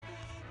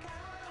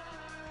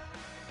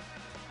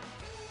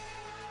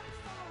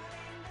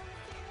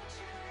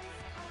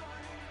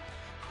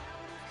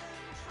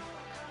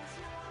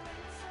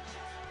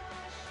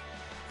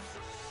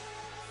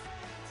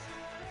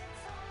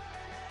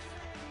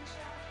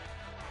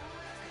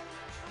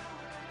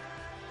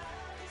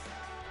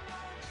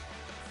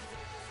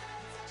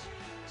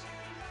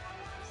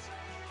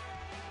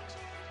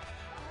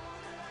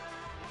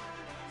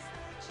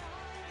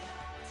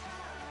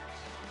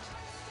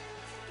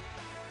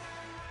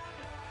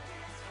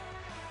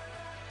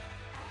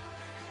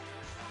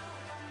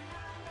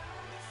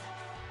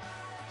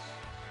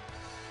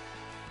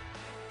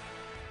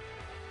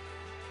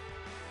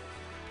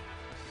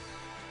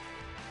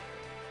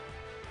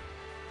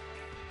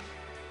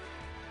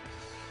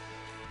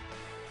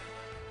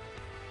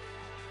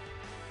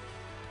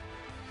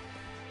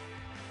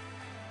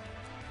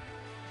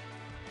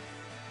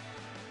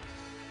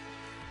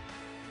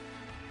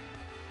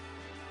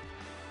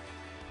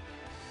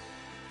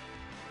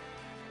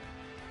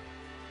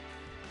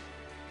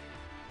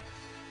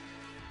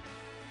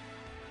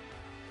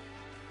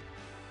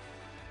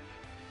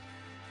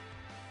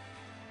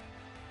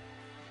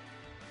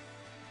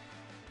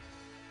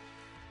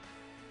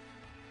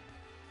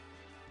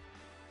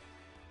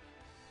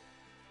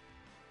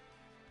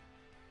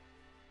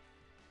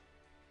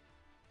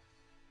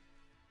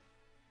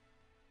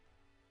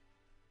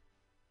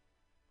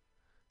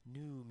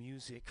new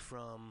music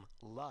from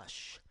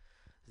Lush.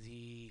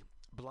 The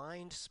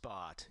Blind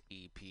Spot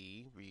EP,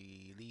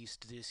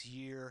 released this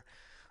year,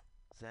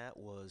 that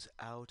was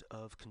Out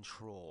of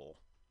Control.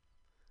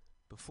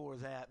 Before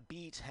that,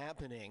 Beat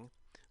Happening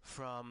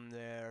from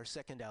their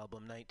second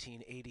album,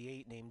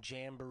 1988, named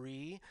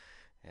Jamboree,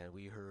 and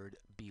we heard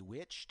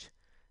Bewitched.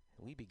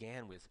 And we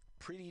began with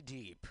Pretty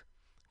Deep.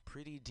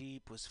 Pretty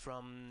Deep was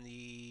from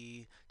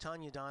the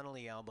Tanya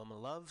Donnelly album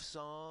Love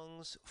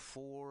Songs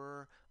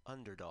for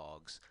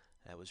Underdogs.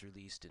 That was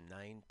released in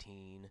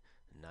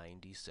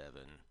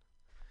 1997.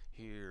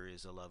 Here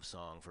is a love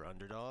song for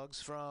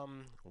underdogs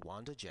from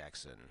Wanda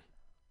Jackson.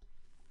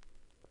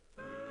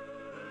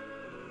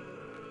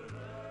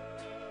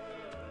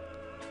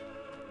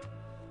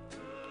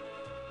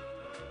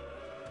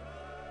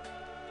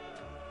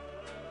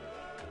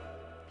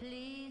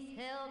 Please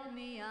help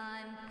me,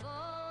 I'm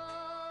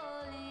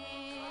falling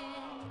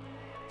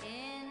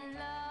in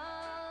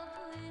love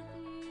with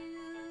you.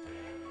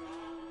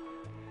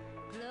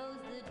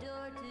 Close the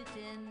door to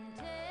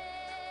temptation.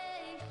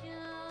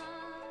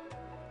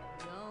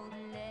 Don't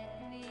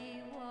let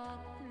me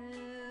walk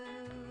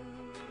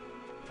through.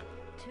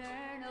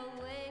 Turn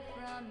away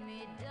from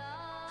me,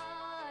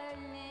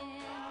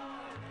 darling.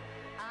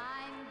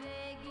 I'm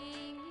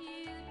begging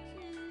you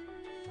to.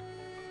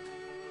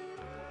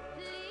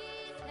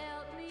 Please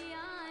help me,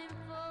 I'm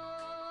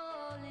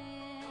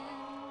falling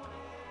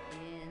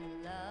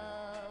in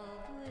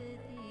love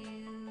with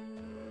you.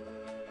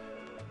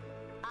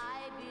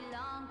 I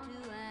belong to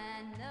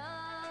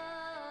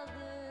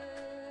another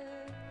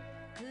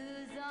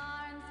whose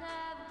arms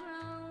have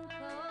grown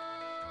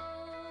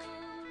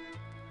cold,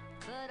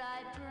 but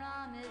I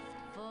promised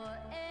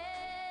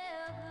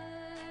forever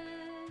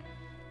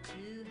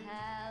to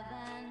have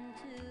and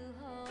to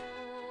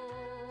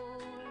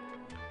hold.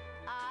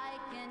 I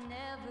can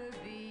never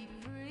be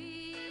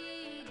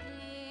free,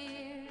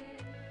 dear,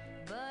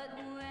 but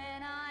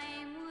when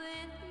I'm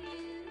with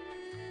you,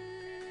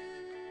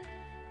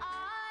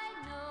 I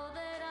know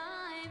that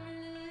I'm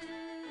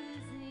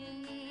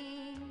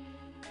losing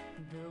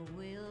the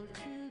will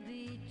to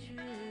be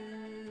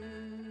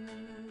true.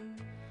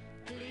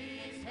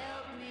 Please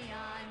help me,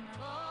 I'm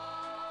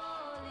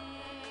falling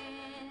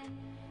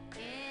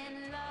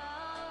in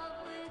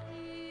love with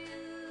you.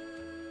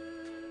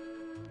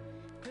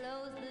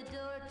 Close the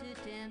door to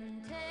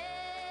temptation.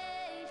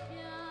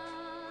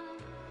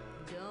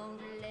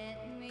 Don't let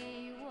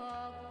me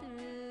walk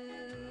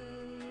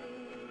through.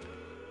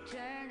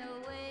 Turn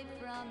away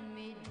from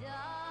me,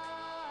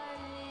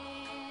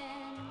 darling.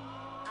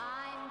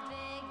 I'm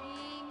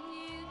begging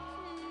you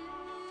to.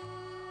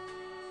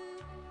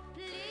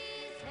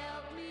 Please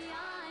help me,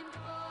 I'm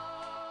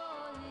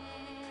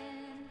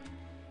falling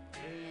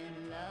in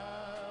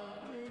love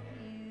with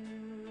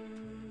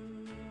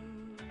you.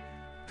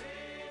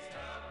 Please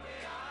help me,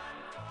 I'm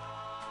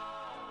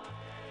falling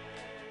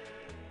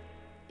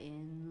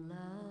in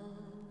love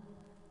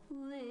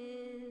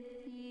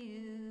with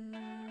you.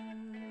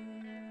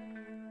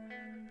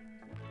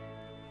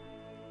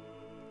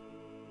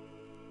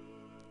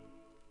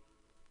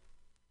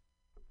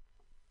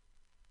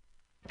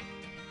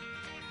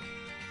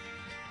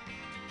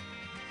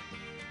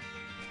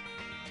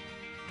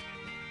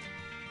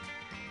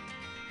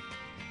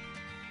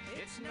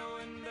 It's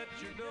knowing that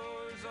your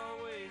door's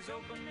always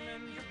open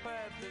and your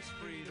path is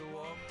free to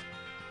walk.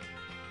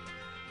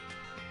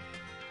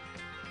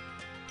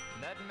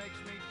 That makes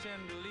me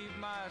tend to leave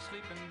my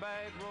sleeping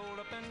bag rolled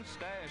up and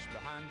stashed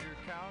behind your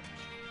couch.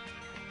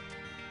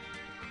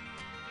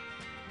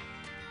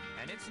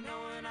 And it's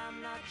knowing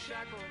I'm not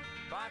shackled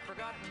by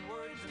forgotten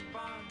words and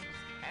bonds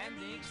and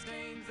the ink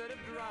stains that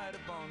have dried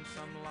upon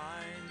some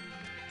line.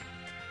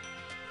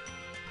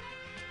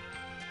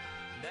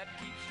 That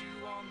keeps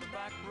you on the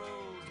back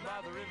roads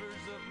by the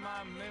rivers of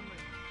my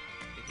memory.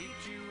 It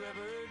keeps you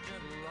ever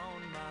gentle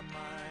on my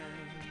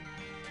mind.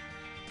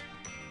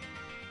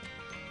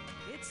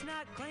 It's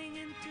not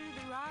clinging to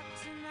the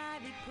rocks and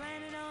ivy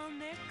planted on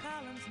their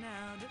columns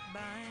now that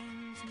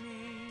binds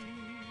me,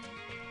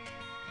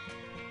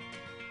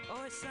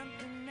 or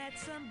something that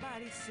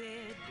somebody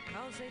said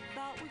because they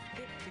thought we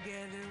fit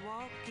together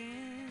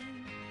walking.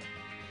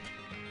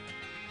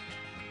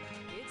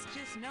 It's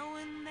just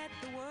knowing that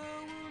the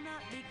world will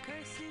not be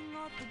cursing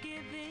or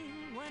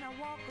forgiving when I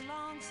walk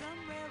along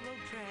some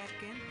railroad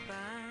track and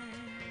find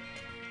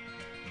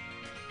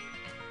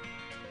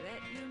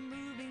that you're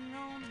moving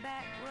on the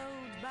back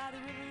roads by the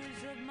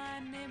rivers of my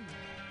memory,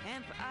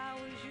 and for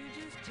hours you're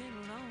just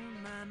gentle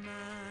on my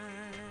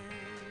mind.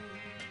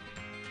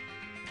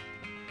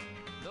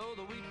 Though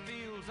the wheat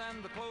fields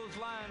and the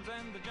clotheslines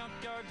and the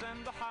junkyards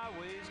and the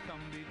highways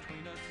come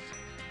between us,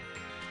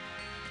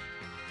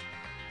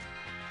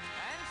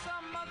 and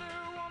some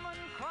other woman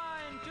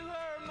crying to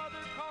her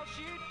mother 'cause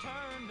she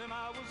turned and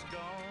I was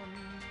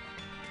gone,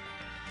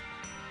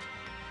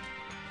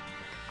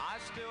 I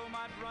still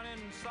might run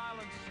in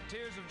silence,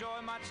 tears of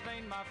joy might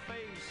stain my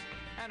face,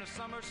 and a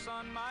summer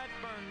sun might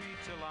burn me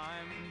till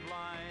I'm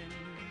blind.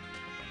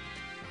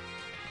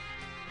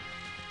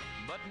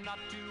 but not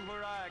to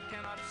where I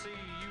cannot see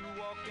you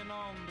walking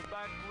on the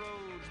back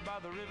roads by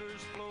the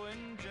rivers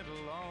flowing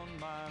gentle on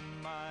my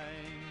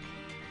mind.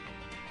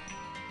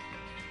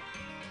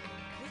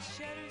 The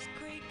shutters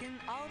creak and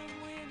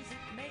autumn winds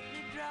that make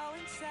me draw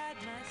inside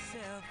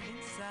myself in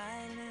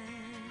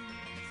silence.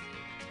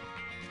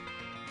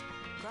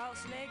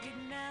 Cross-legged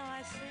now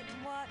I sit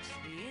and watch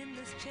the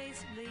endless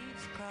chase of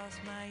leaves across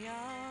my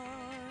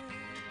yard.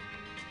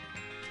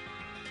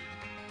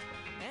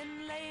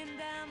 And laying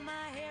down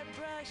my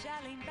hairbrush,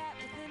 I lean back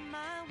within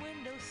my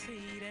window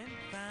seat and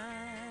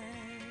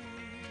find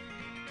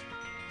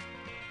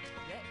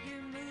that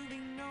you're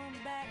moving on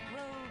back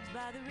roads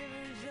by the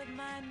rivers of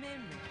my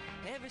memory,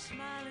 ever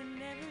smiling,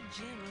 ever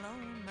gentle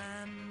on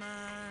my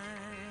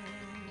mind.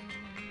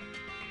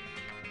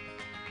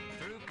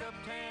 Through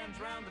cupped hands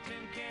round the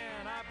tin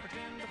can, I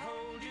pretend to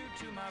hold you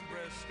to my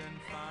breast and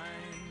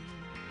find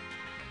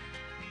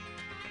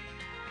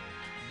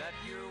that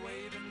you're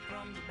waving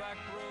from the back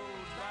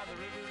roads by the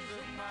rivers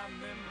of my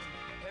memory,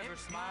 ever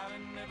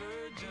smiling,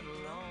 ever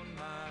gentle on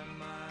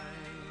my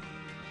mind.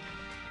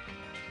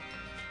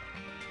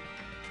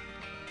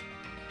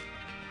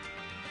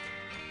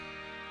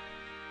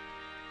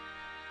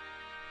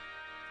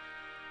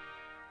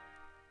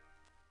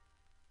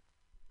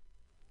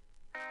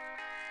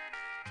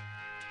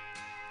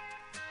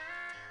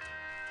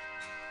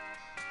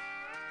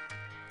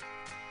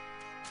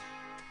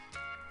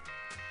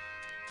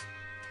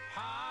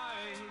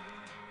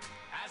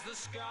 The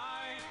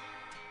sky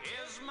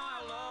is my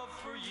love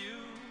for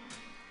you,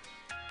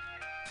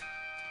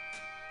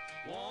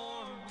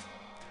 warm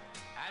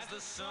as the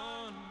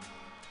sun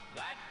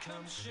that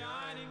comes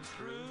shining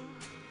through,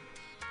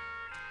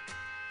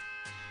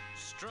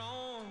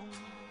 strong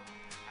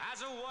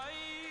as a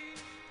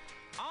wave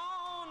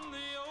on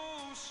the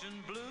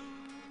ocean blue.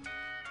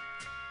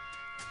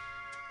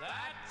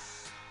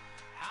 That's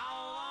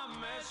how I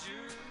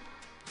measure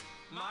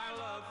my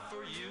love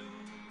for you.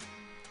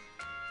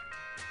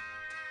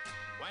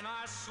 When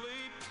I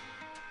sleep,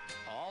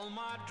 all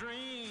my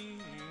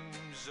dreams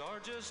are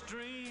just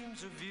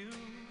dreams of you.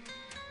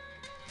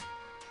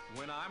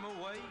 When I'm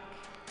awake,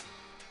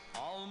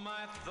 all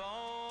my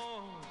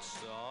thoughts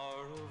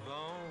are of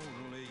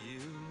only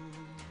you.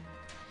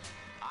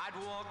 I'd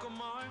walk a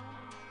mile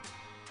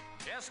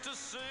just to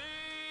see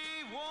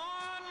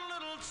one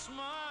little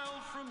smile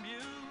from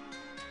you.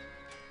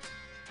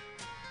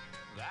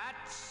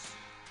 That's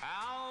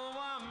how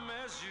I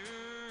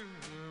measure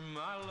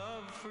my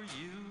love for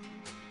you.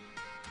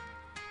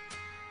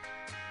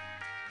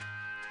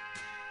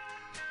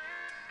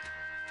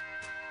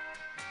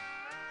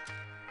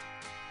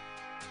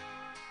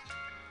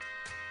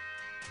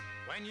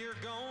 When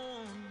you're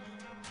gone,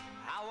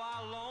 how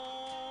I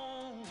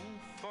long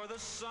for the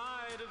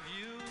sight of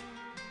you.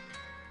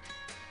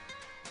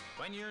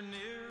 When you're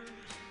near,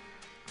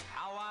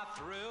 how I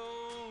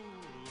thrill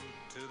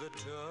to the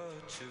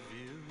touch of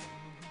you.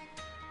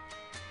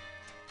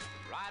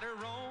 Right or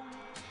wrong,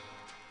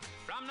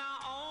 from now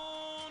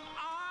on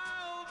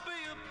I'll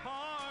be a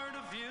part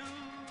of you.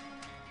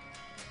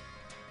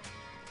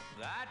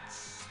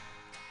 That's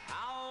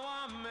how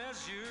I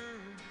measure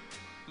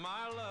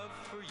my love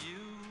for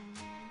you.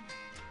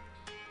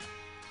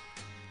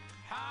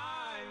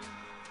 High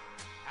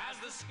as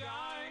the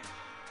sky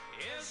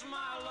is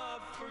my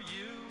love for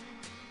you,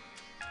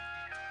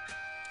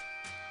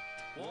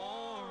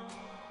 warm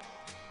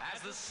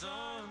as the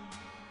sun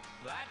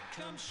that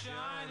comes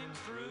shining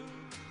through,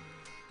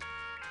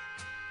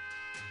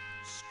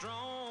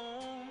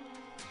 strong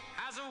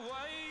as a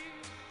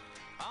wave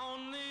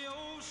on the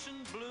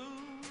ocean blue.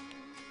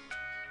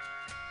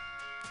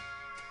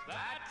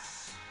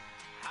 That's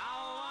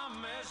how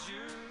I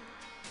measure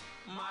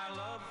my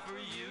love for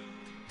you.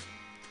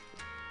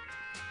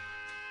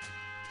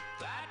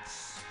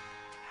 That's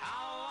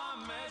how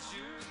I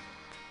measure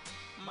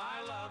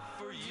my love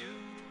for you.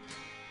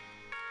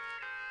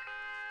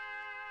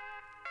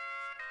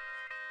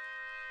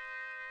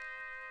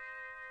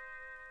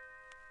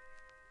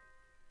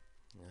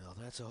 Well,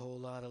 that's a whole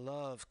lot of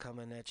love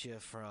coming at you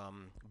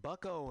from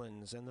Buck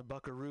Owens and the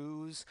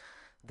Buckaroos.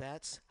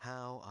 That's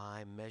how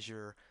I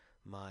measure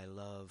my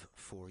love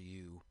for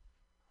you.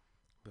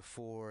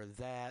 Before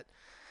that,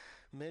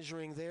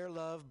 measuring their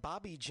love,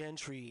 Bobby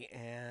Gentry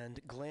and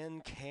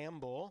Glenn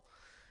Campbell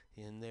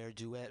in their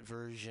duet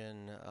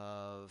version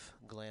of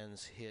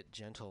Glenn's hit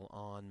Gentle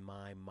on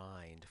My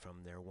Mind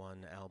from their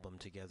one album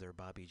together,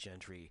 Bobby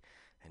Gentry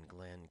and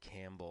Glenn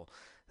Campbell.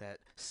 That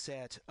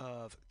set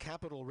of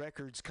Capitol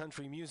Records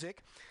country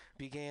music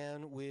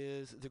began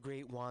with the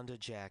great Wanda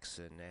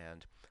Jackson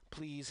and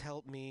Please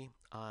Help Me,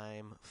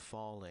 I'm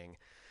Falling.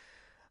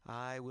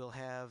 I will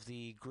have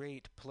the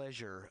great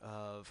pleasure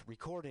of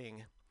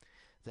recording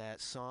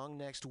that song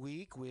next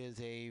week with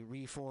a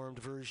reformed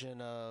version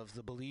of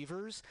The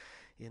Believers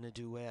in a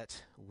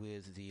duet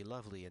with the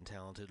lovely and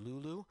talented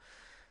Lulu,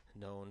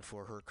 known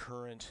for her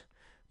current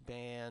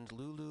band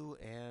Lulu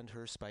and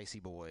her Spicy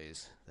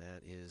Boys.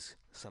 That is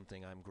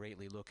something I'm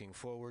greatly looking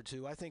forward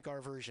to. I think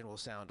our version will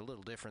sound a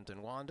little different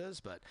than Wanda's,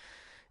 but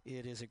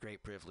It is a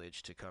great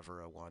privilege to cover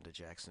a Wanda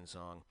Jackson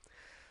song.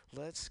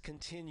 Let's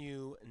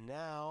continue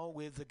now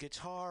with the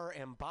guitar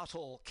and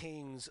bottle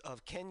kings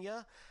of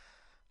Kenya,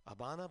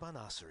 Abana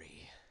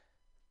Banasari.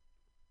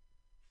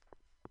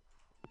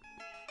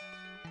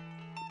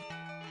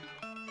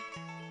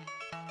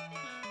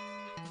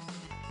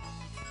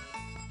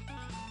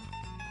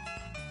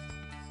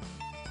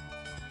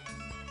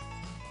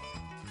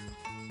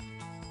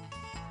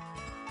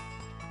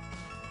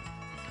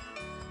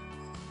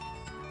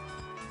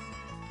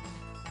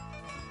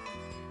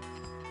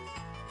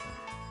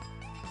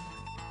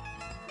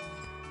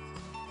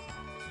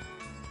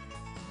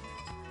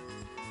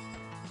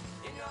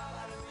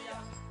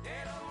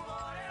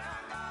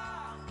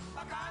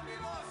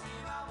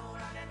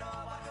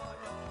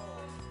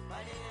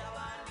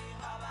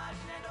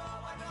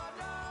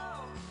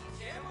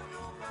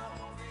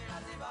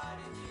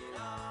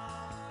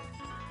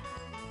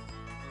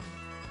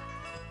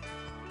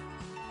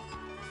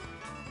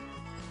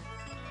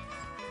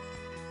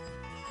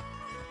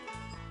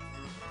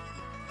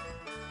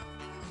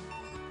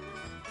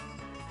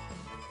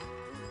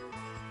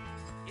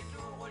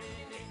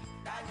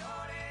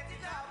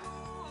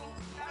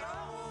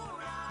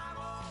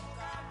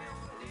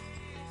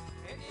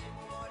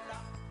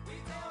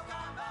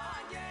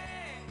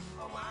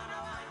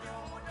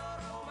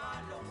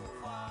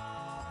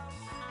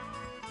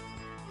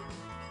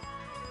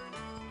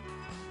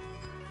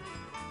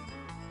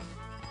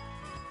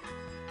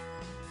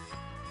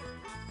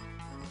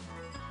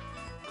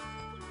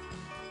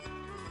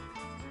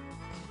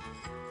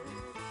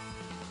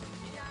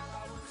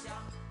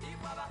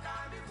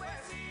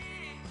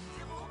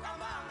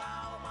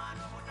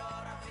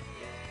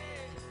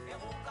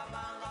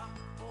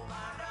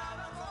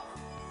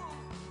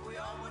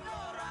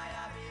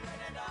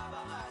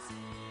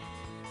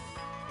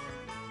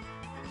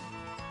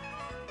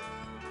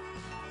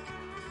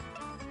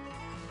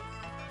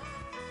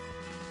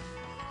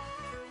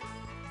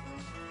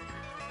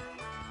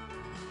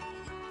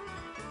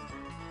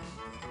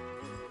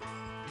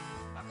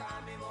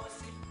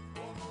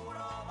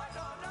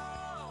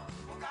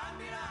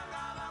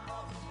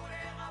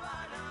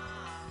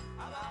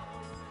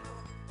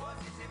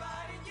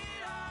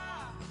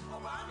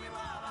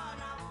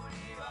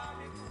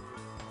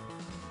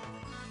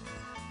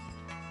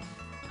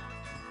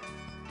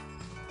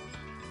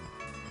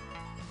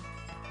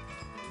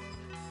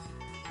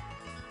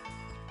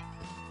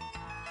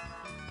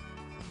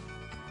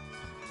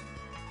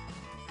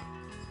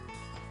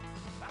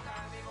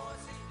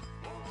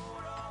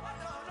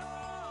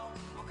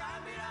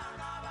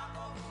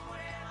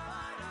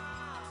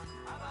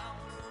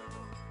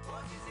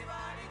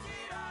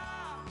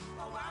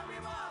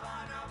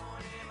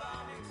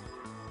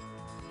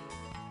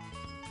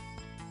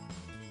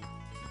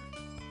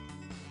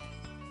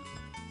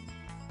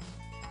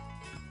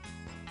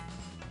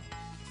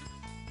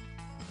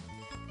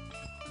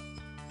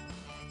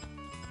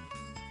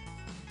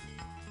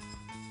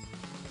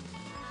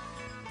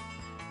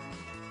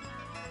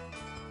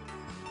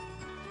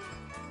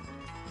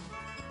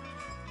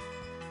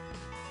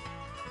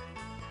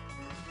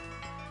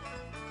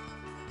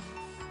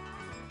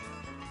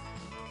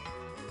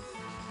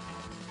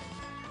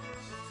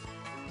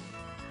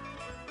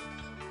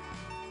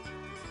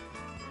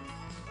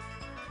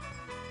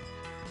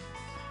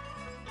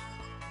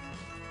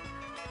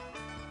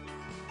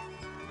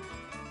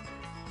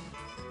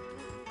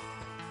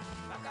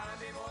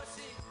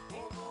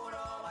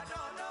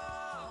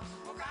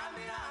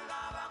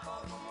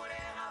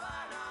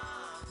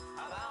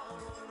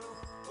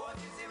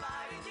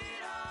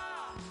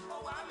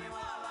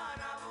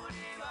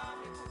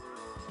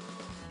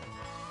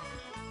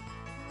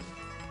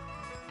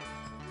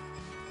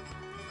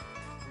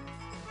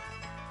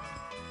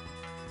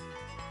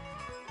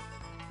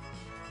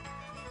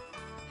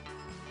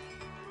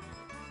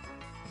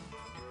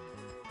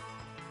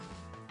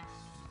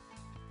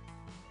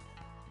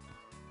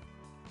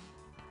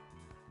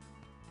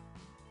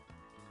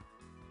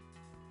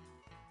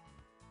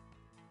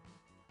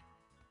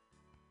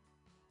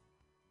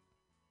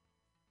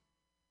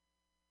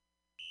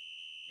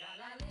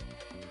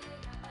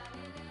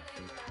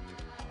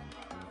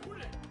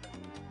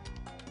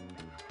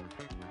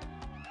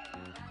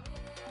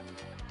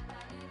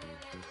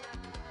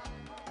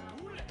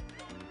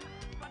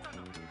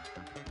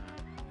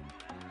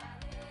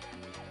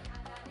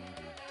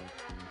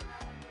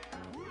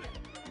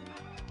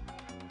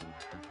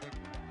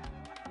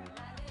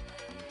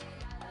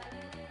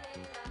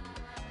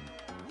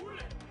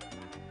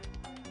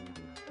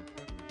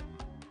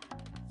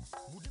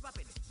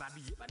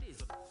 Babillé pas des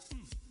autres.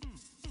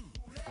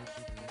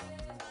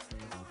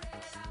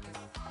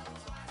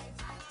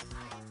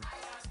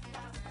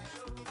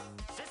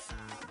 C'est ça.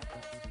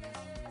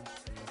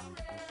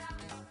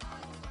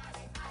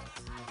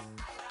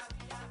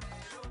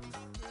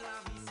 La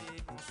vie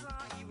c'est comme ça,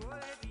 il va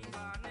et puis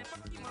va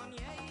n'importe qui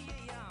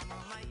manière,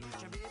 maman,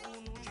 j'aime pour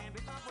nous, j'aime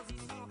en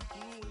position,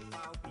 nous et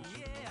pas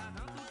oublier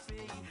dans tout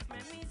pays,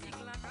 mais musique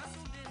la casse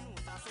de nous,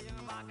 ça c'est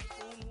un bagage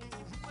pour nous,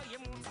 toujours y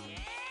monter.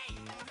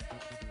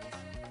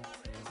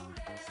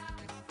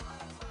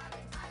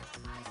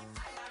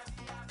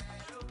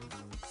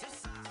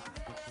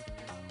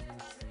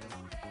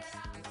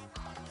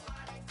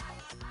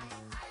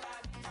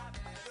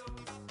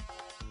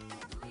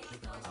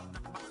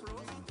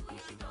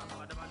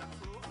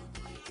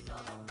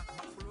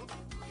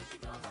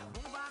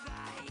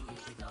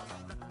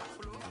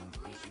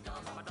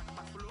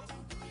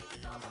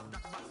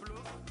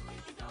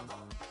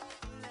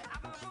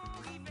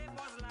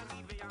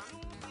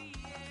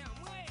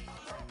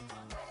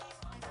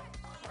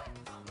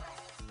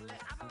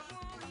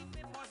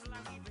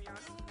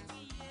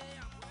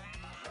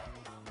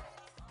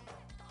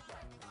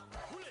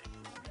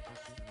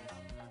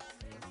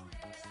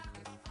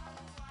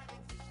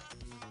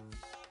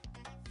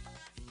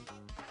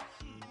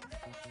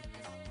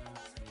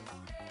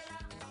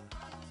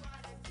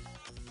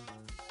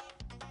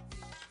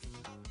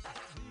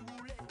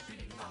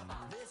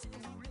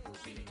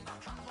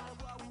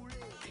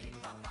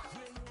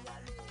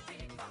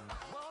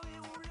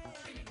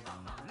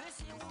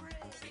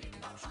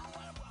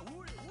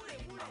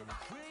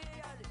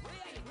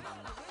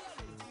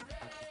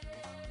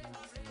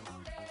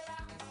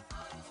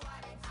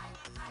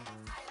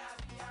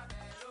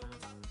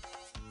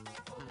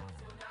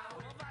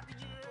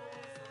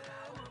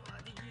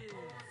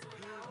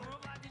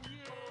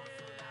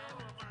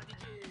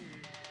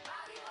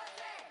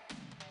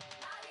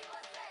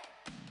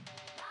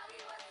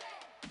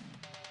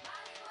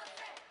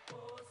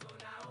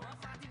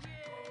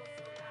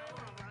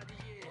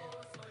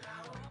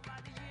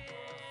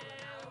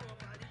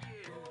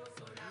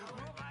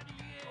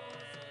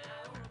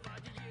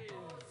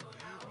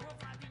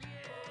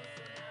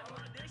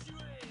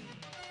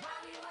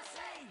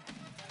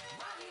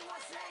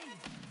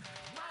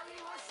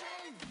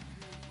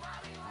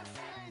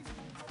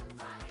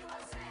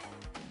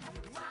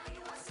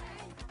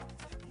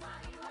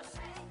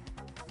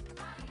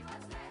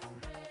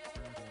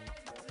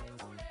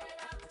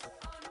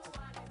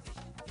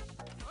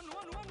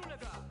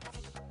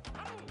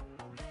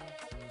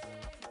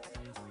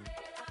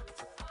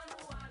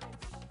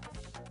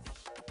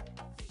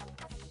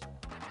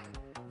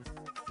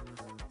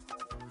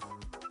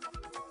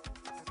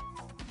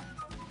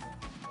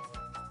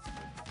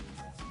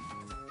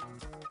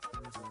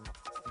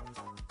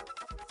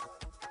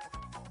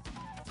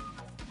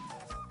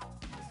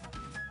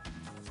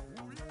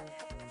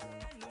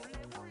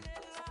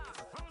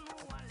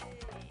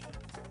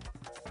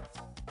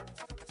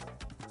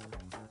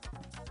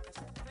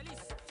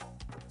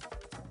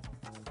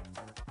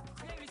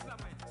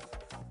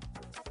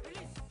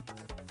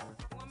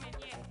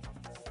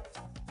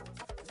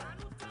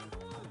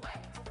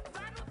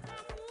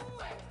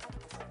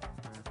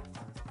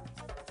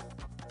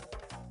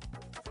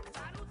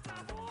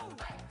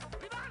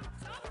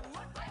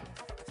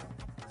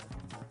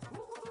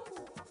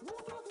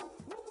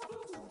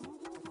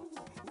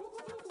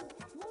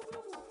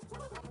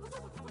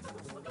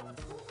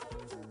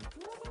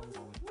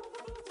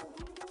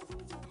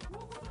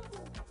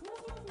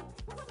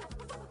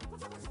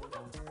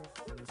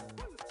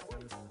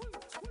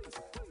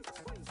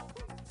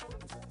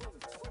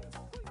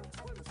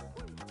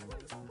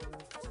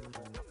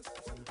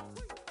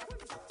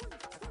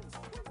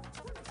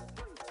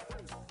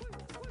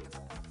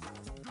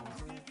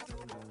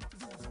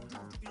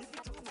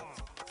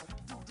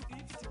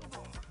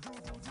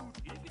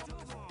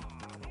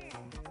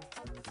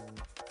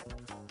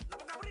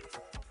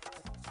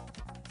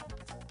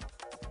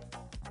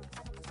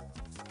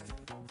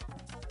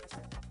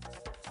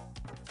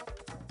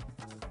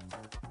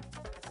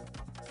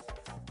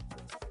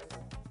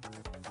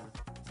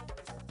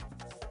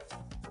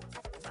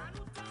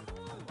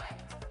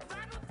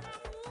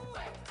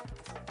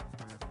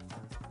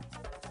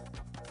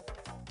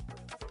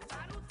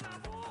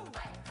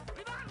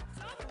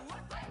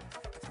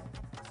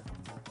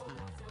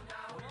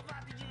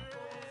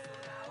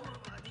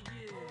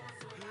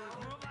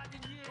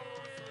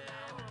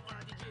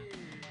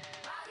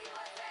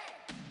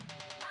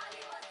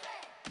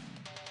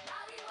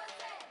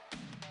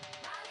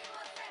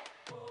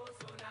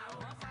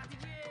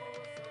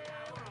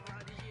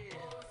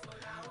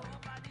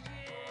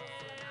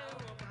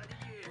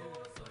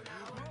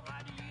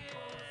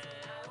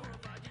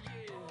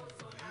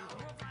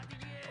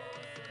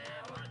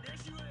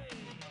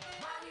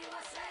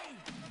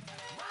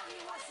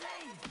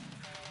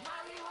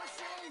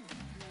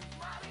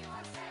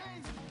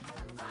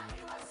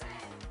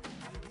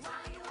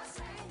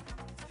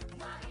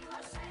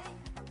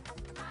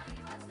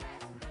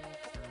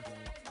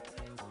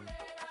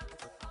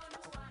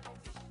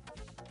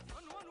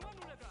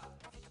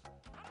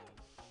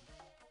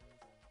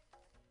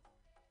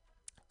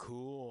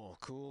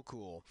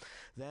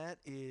 That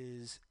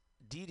is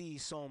Didi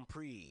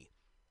Saint-Prix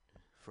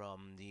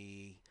from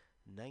the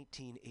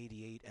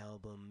 1988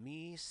 album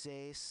Mi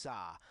C'est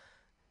Ça.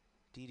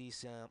 Didi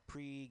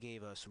Saint-Prix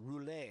gave us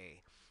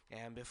Roulet.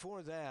 And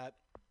before that,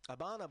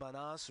 Abana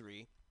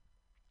Banasri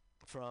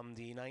from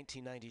the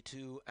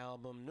 1992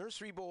 album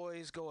Nursery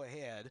Boys Go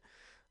Ahead.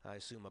 I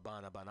assume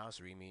Abana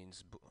Banasri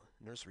means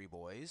Nursery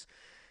Boys.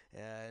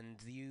 And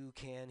you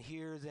can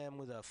hear them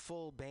with a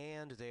full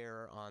band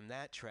there on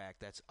that track.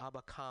 That's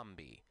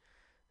Abakambi,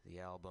 the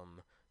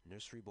album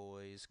Nursery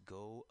Boys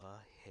Go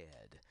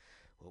Ahead.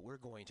 Well, we're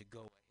going to go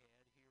ahead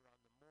here on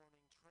the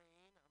morning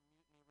train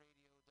on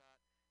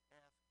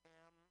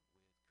MutinyRadio.fm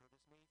with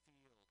Curtis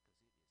Mayfield, because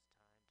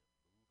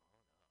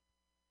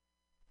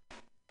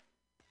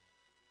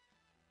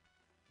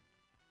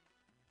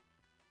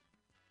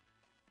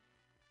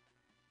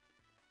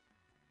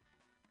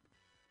it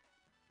is time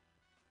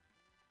to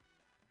move on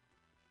up.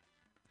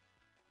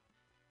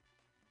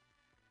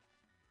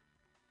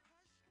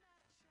 Hush,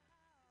 not a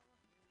child,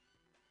 and don't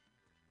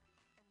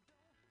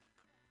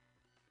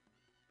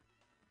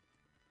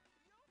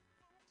cry.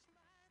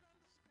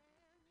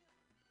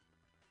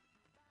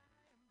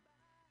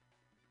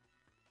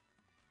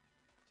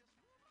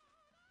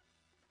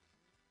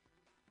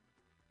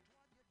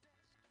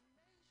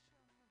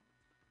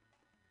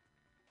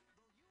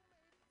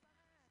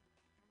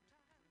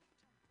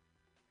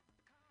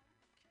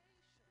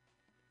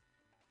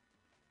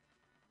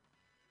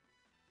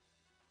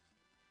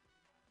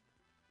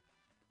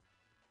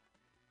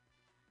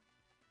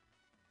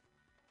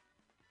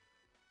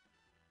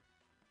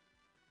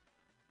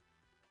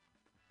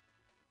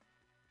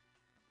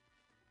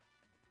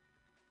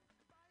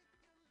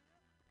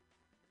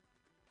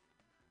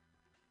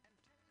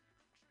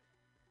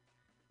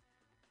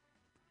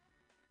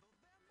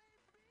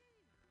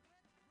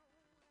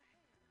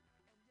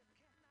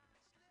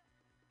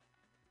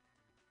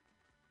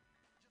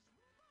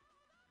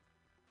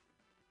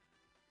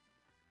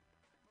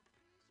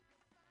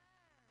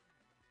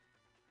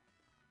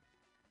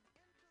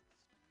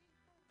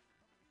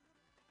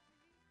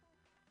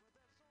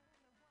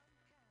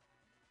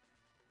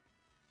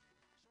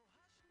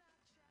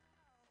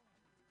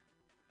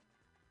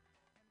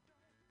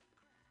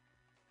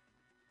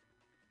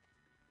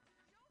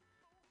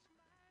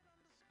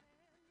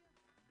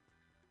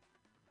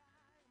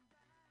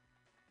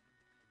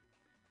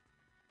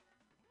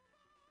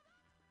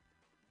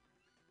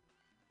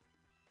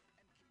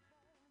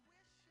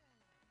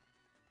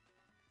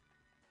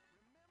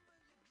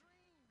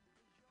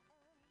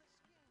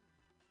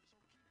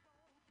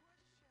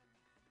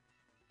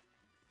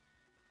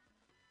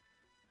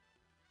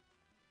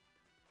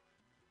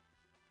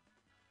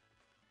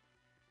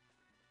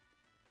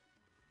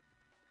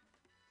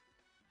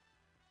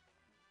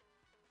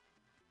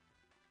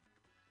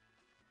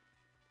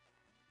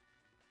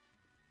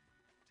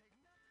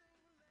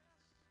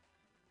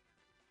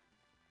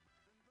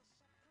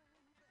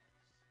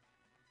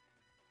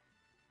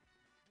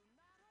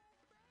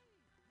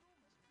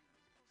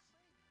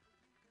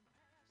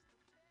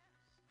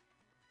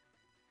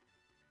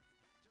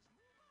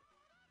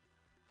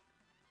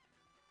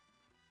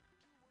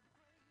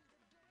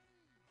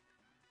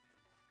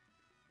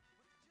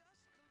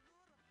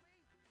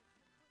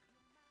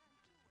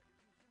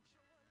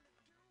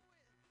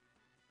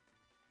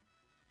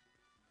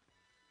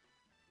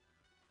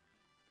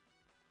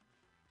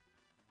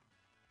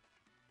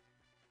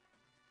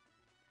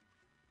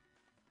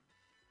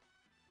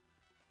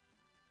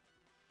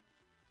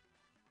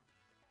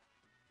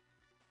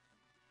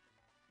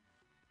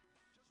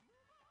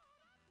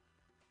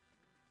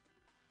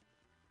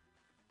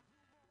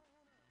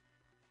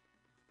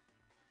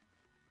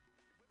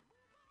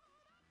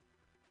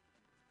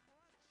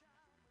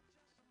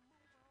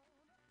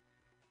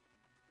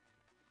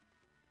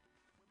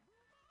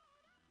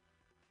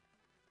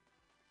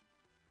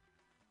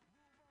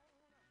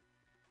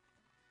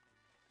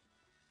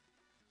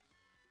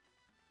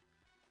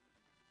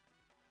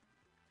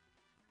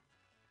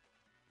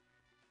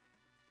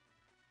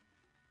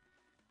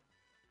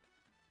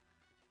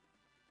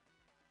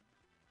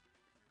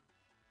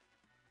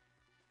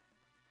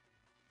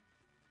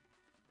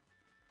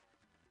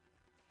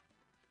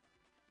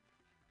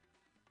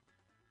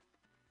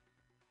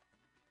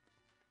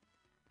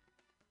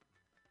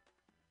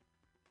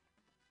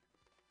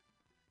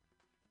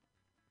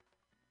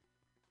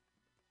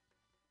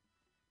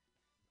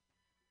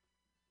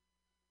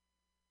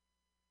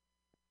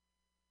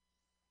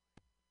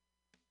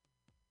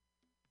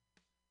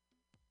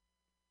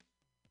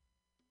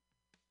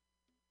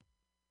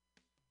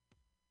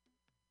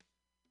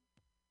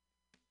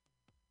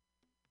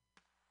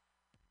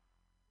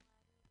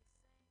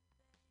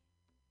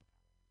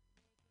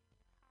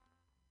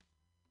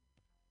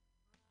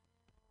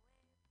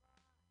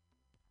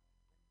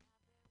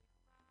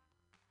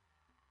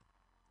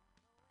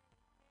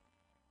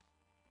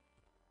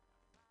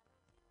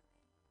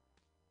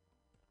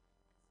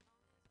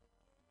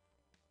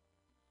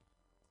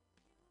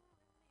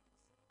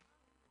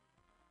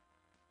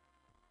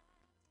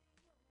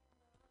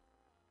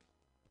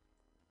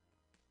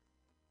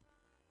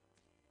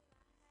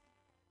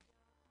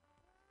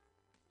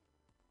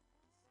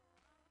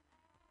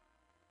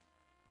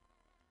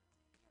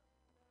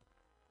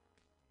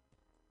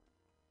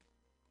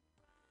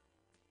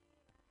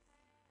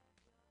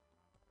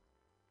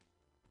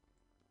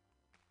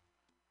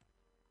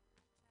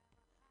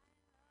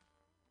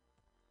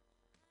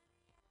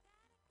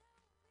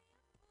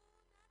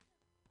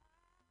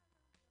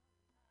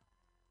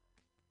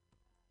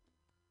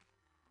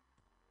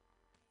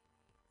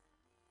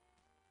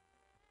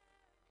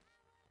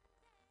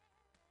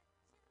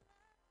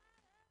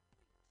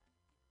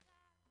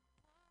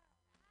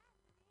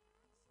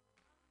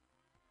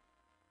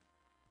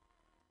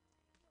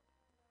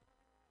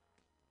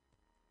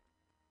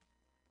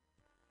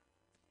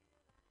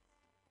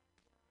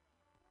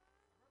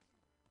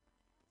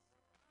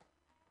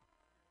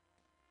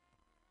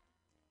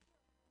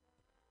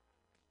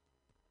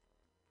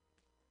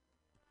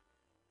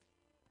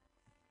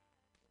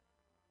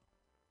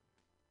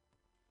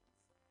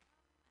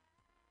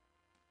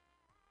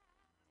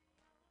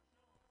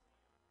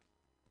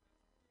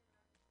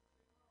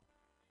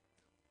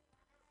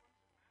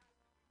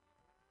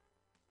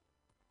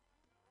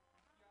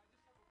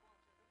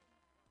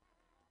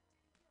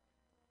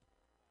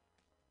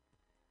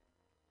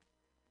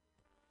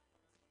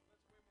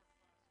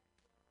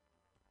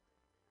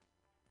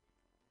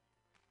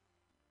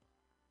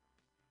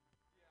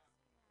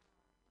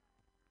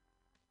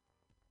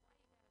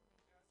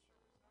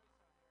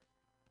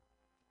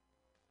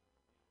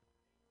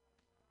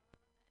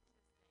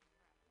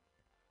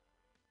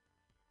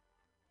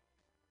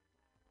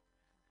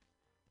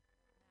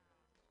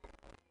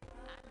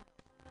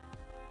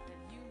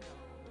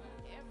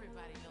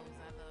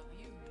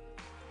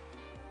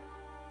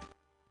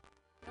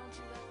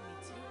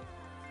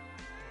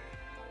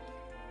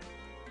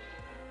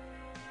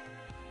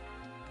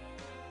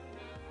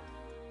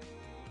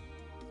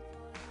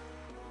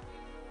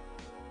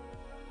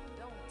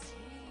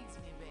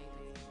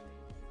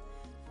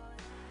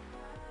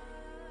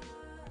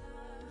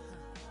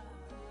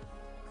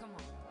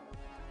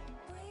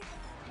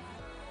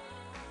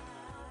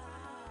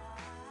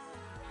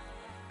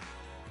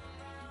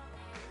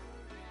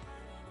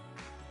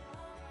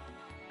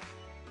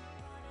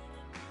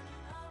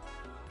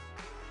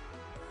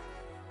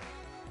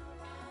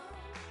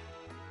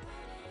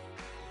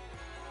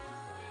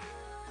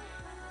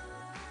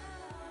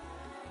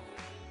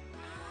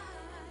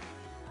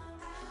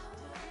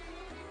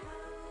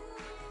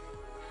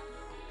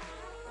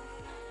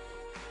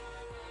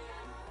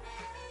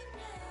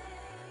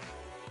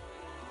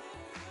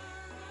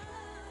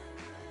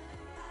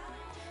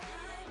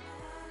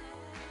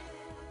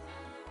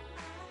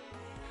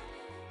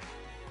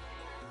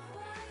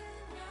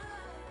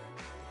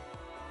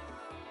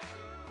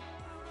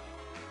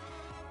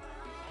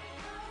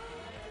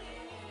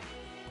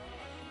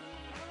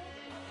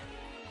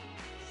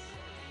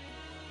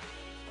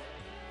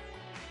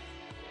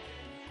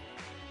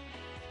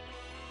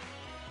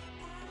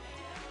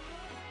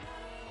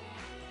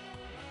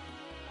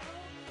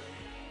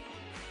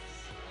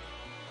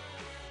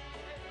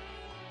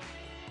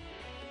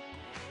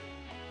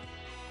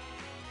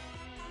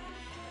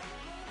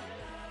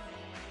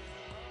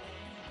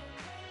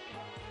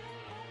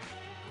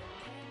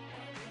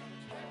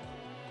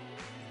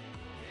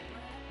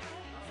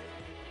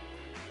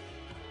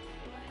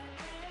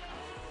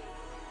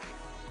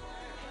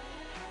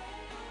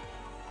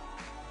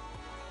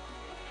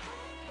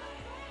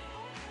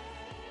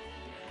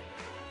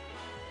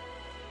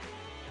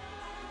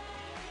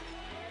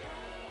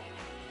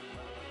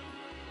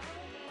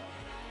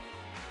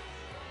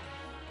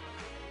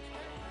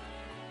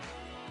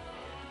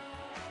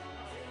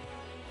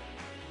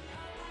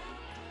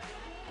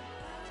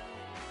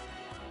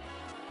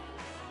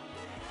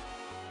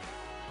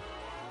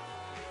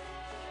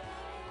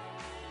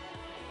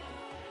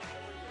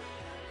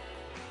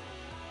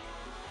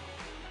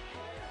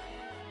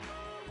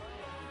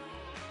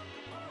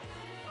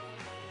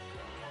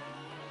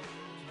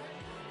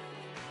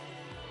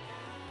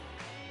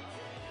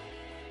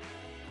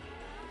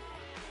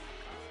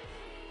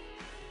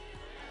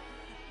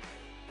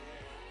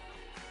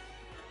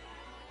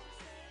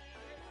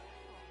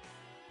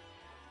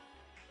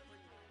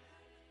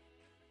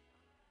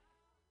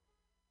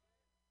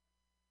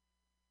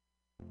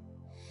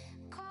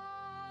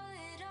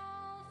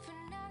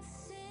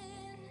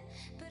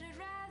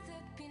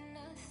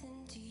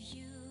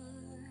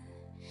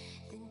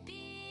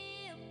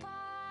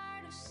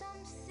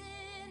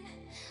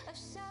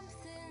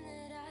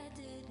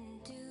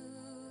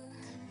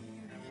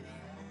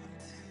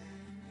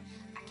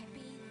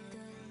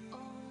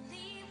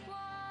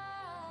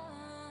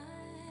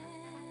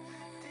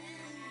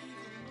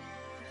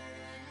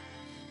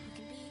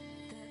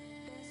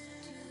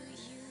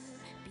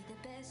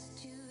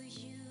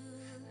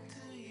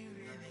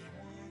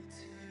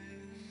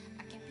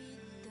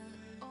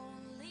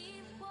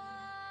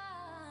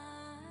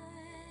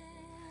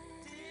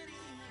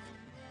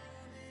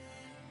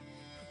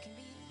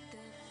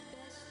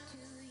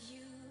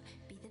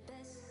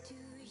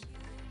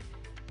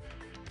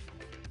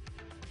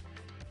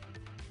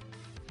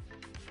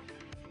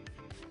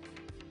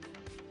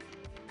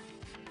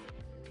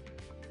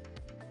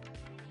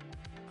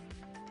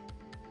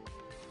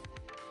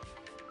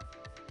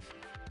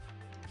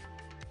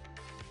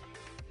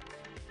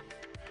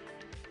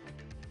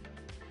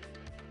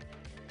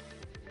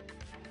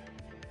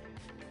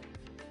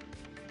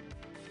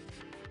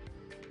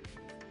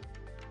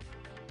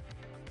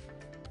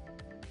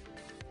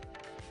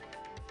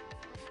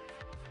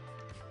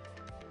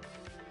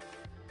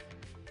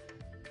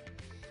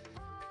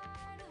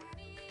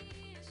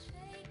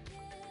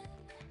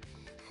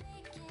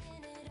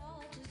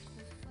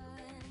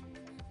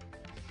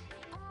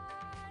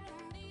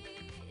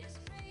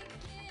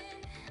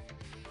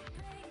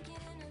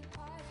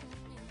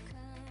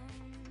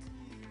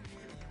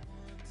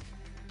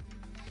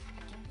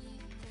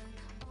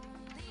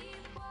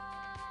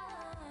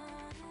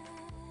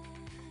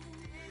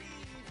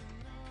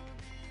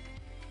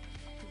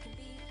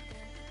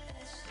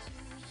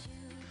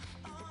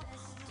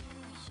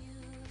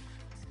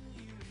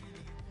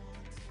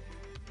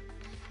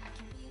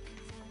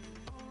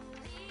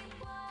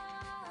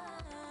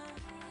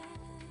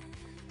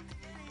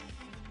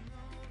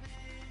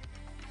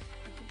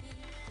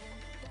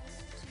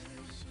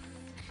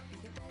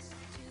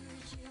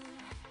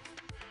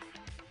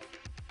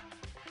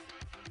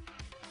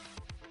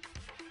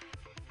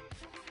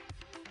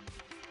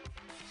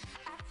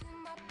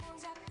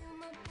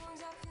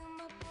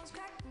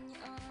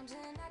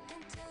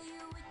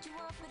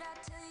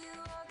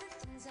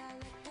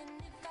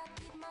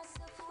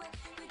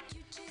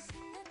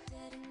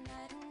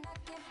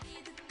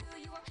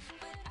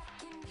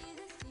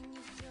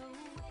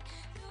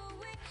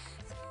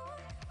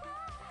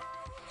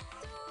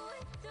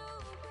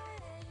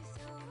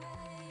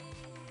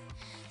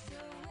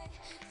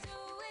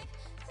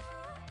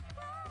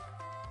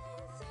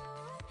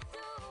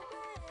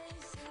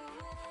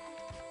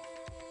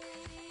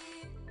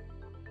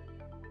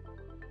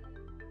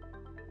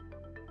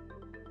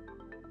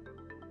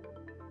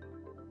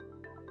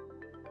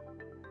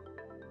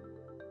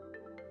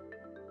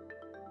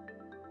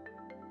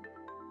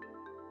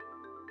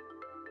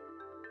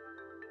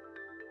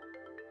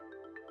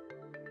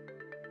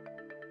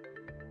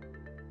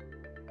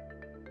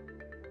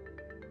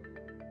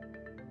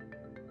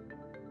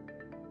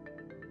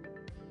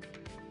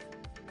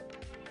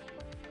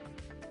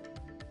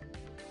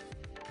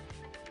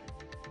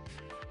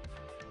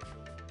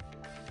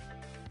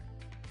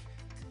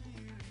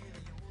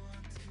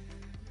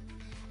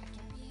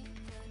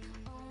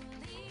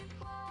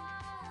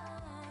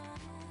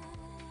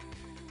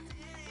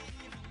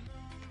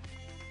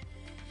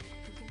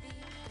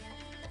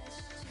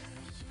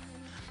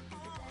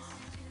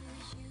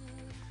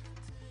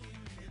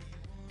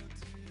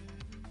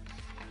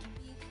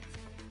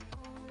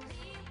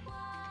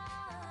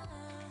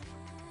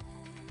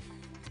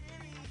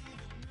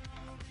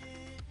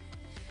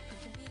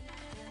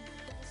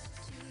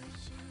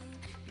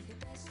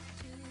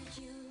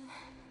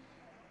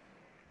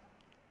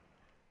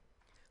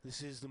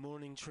 This is the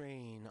morning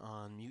train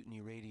on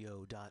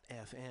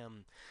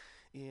MutinyRadio.fm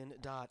in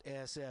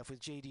 .sf with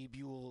J.D.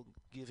 Buell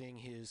giving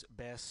his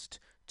best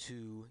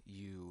to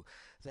you.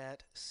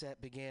 That set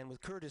began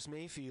with Curtis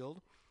Mayfield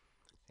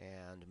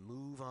and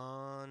Move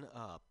On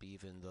Up,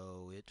 even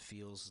though it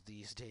feels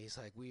these days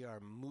like we are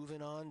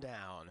moving on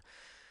down.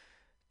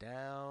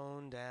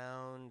 Down,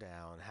 down,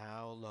 down.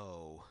 How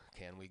low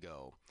can we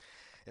go?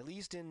 At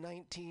least in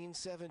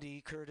 1970,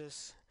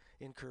 Curtis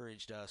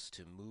encouraged us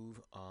to move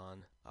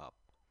on up.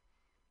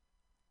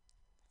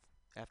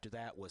 After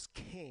that was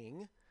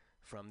King.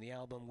 From the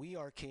album We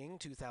Are King,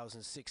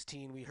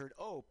 2016, we heard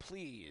Oh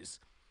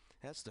Please.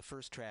 That's the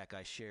first track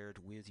I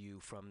shared with you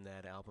from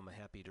that album. I'm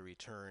happy to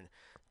return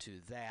to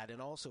that. And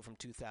also from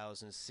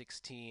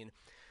 2016,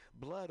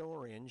 Blood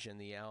Orange and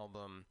the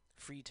album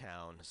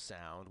Freetown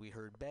Sound. We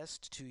heard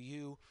Best to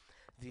You.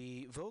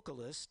 The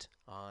vocalist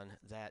on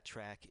that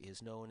track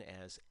is known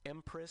as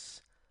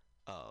Empress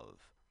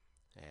of.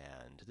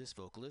 And this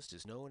vocalist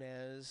is known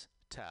as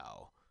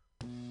Tao.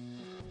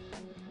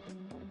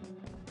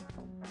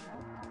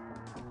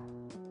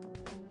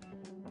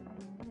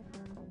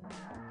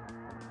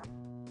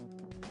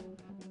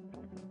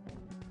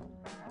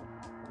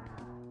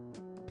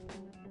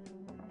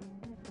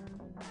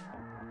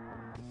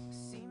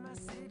 See my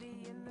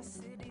city in the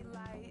city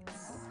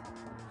lights.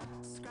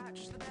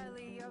 Scratch the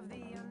belly of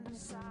the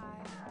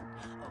underside.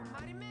 Oh,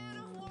 mighty man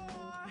of war,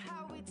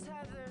 how we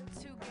tether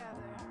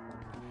together.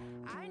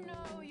 I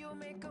know you'll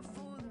make a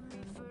fool of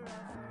me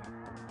forever.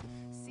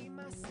 See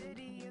my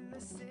city in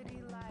the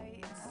city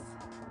lights.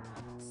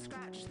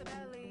 Scratch the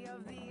belly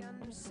of the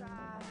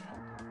underside.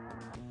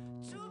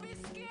 To be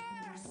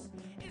scarce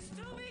is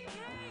to be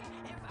king.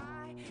 If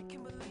I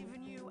can believe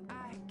in you,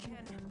 I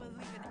can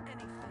believe in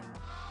anything.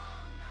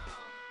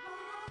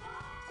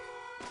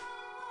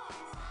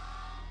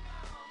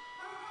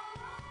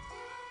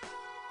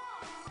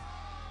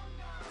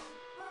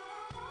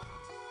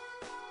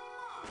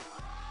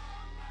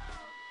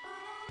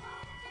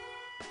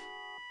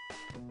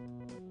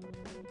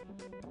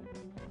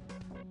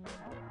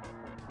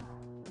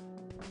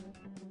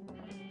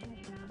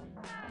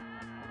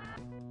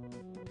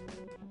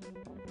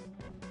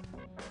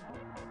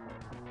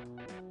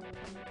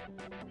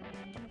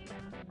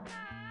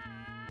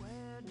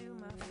 Where do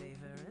my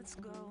favorites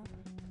go?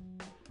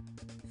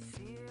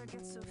 Fear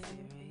gets so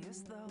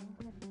furious though.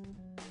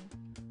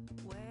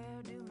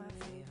 Where do my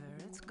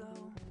favorites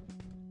go?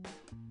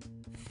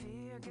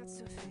 Fear gets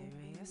so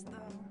furious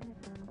though.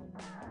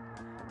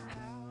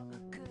 How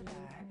could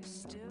I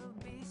still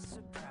be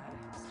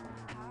surprised?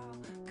 How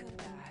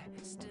could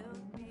I still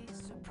be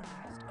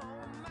surprised?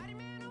 Oh, mighty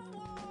man of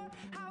war,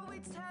 how we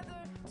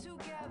tether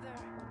together.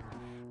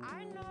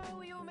 I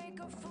know you'll make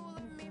a fool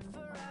of me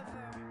forever.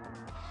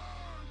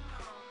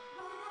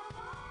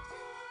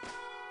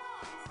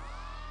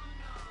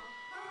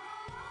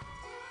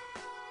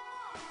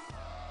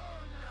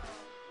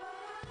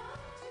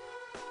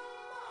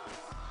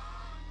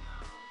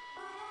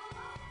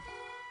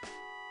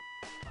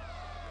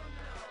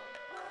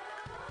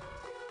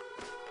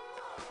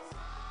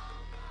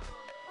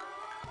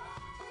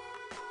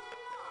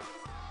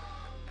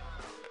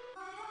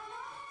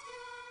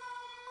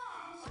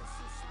 This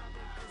is how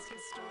the goods get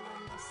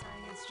stolen. No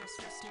science, just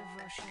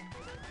devotion.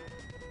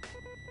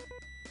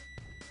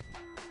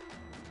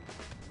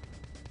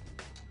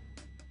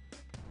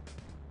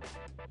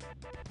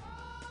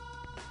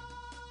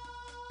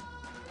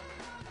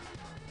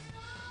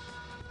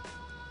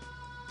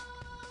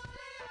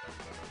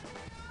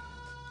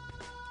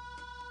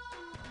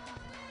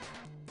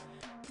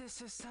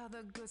 This is how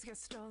the goods get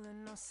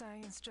stolen. No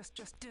science,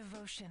 just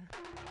devotion.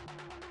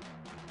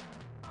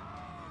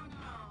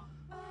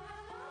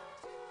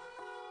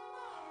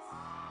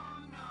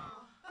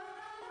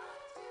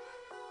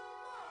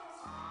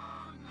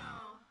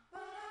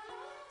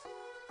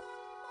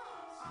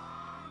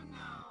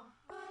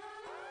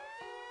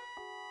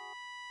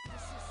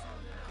 This is how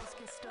the goods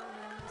get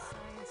stolen. No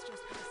science,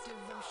 just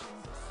devotion.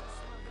 This is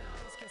how the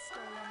goods get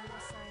stolen. No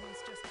science,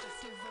 just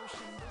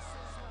devotion. This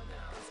is how the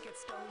goods get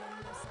stolen.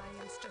 No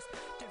science, just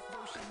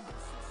devotion.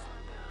 This is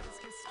how the goods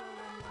get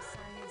stolen. No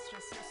science,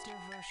 just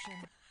devotion.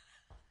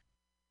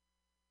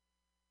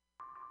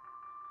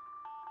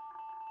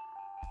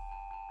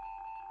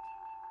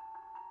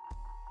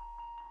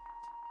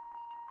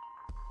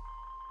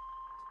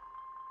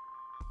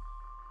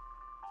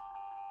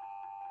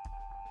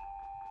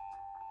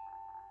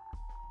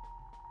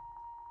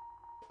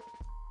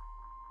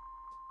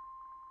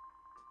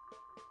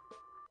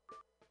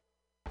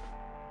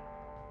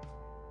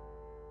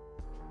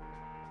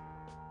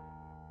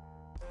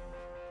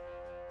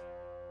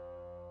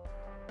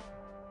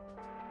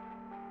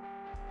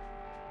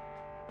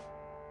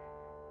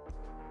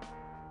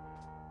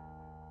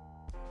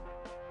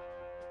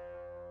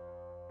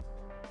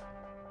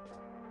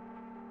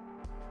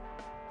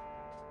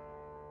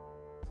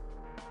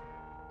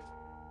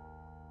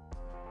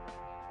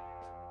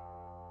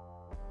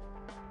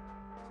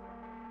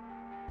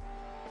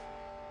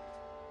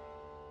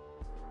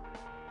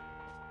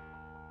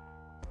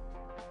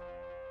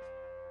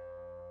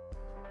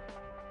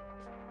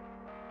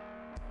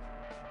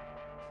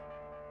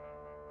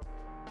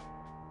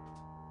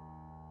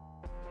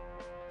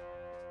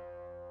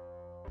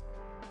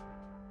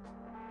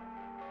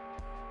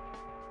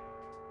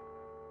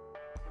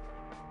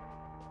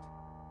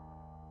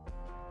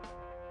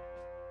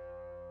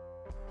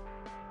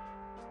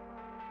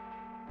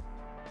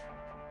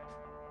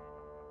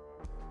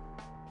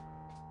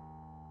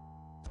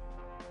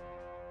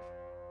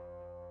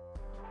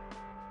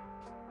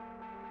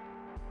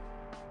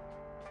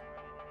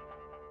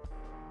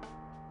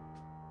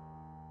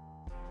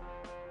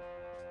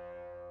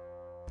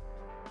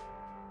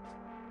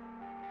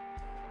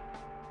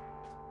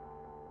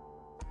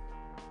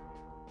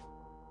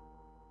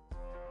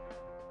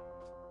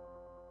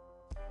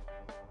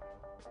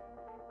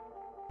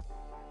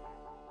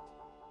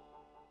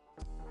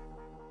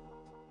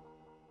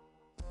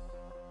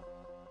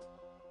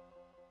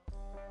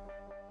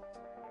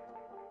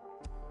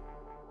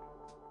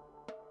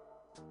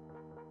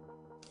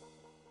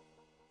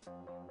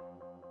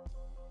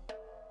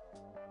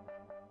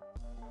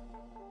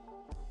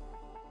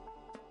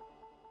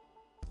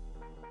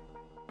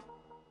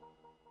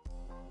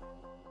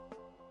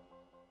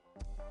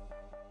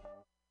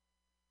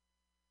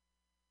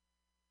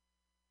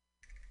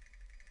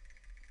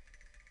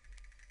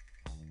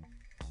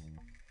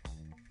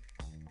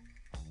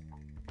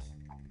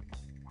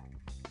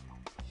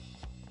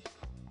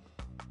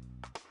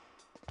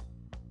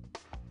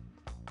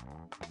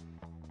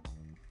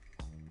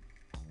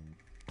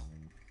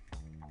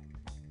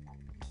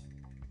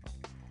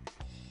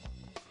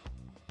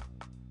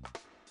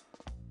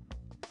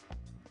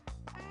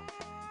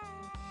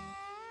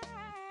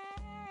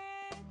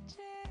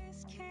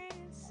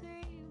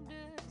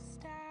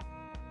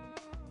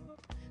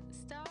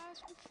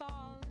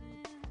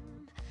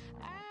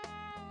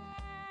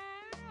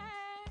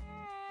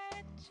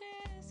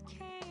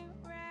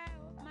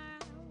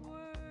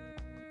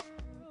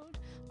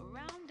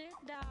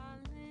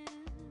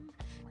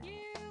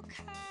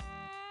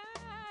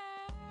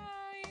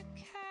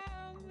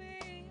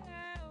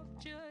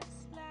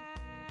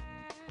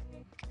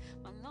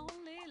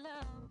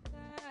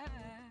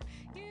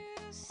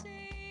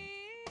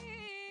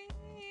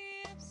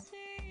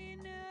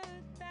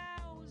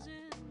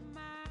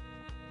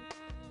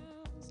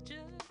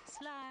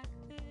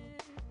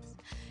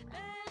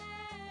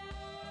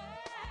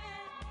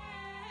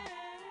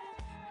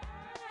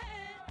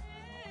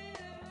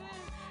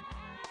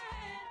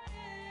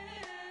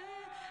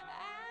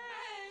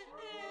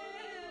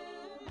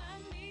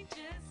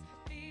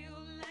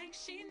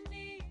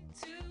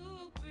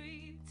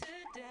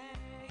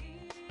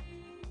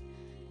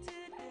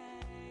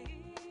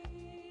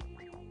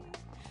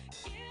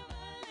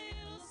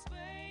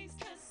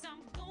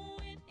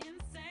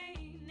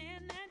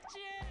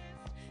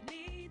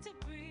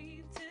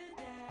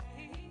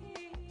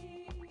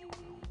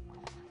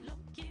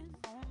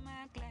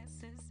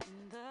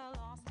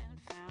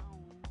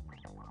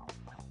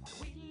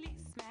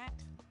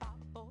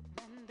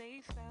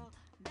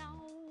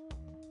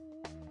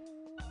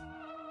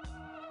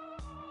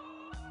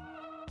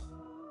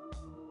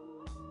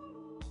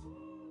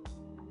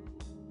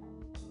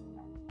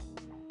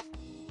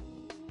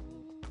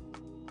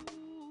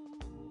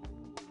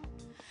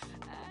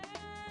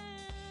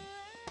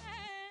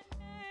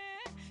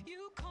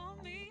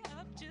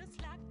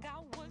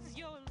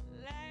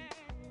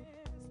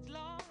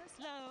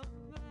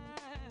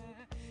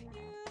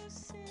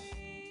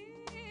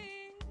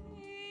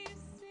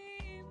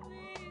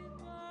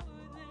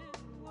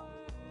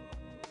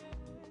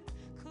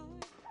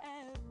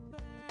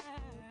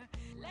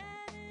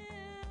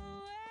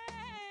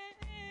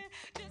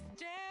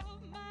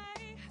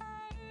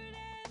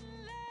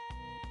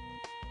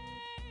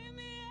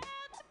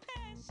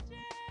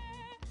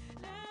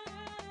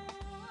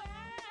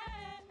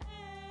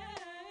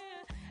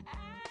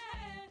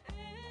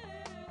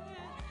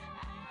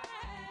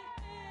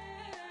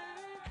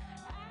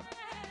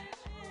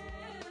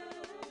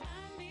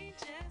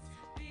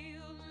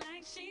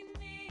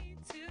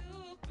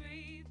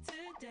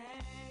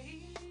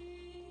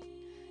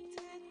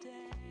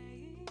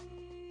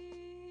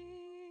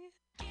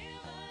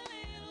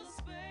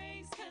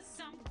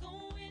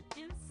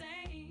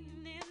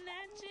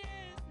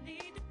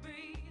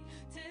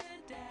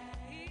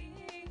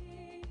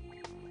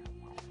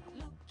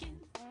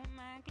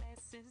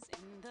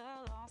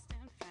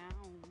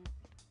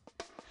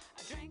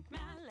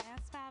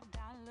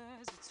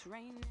 it's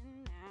raining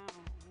now.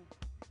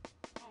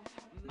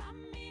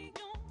 Mommy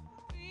don't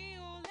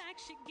feel like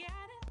she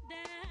got it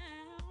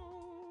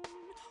down.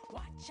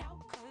 Watch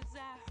out, 'cause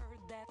I heard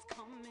that's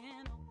coming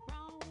around.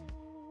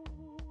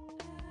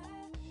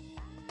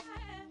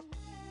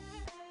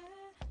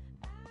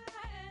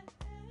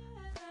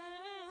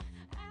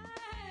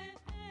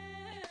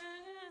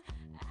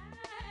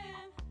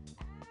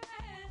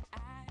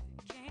 I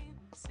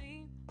can't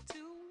seem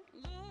to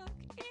look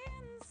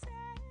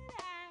inside.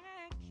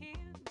 I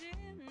can't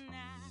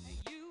deny,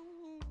 you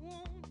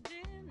won't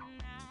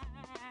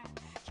deny.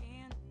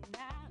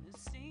 Cannot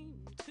seem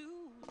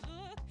to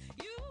look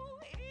you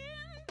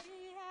in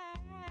the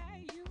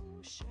eye. You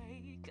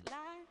shake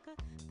like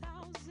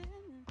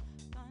 1,000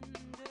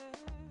 thunders.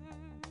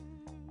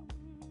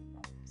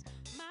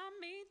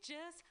 Mommy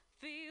just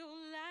feel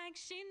like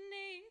she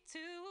need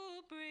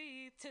to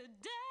breathe today.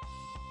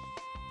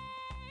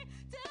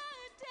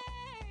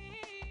 Today,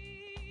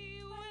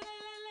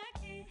 well, I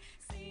can't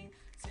seem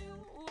to,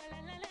 well,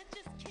 I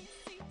just can't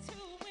seem to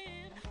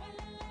win.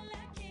 Well, I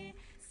can't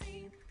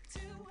seem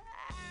to.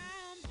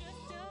 I'm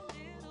just a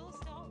little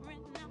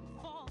soaring. I'm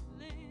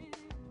falling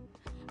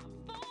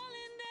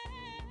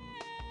down.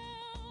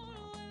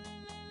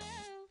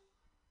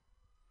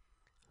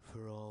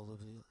 For all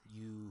of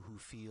you who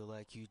feel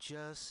like you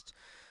just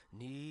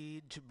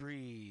need to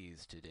breathe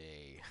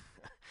today.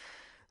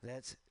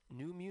 That's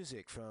new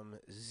music from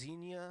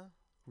Xenia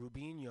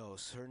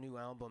Rubinos. Her new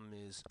album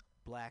is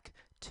Black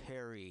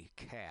Terry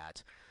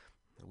Cat.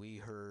 We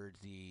heard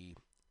the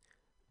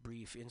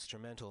brief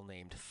instrumental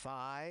named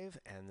Five,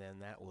 and then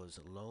that was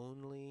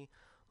Lonely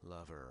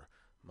Lover.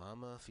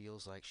 Mama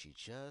feels like she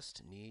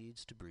just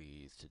needs to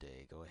breathe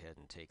today. Go ahead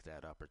and take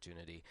that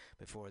opportunity.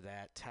 Before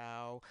that,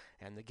 Tao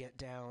and the Get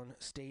Down,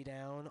 Stay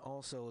Down.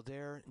 Also,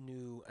 their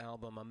new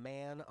album, A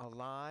Man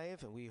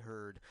Alive. And we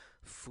heard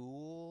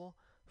Fool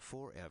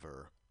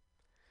Forever.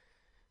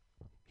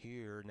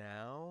 Here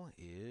now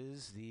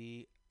is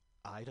the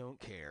I Don't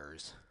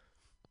Cares.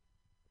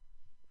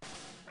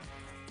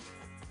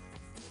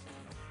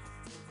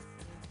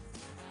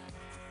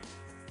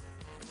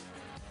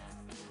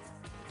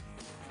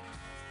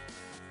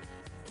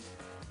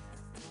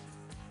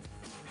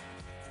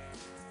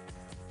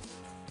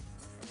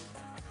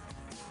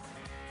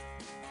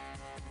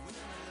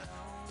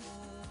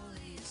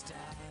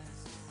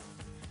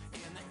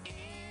 In the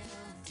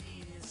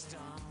emptiest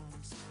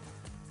arms,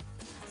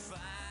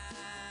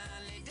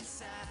 finally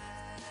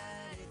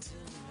decided to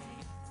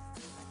meet.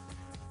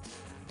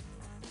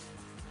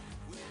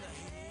 When the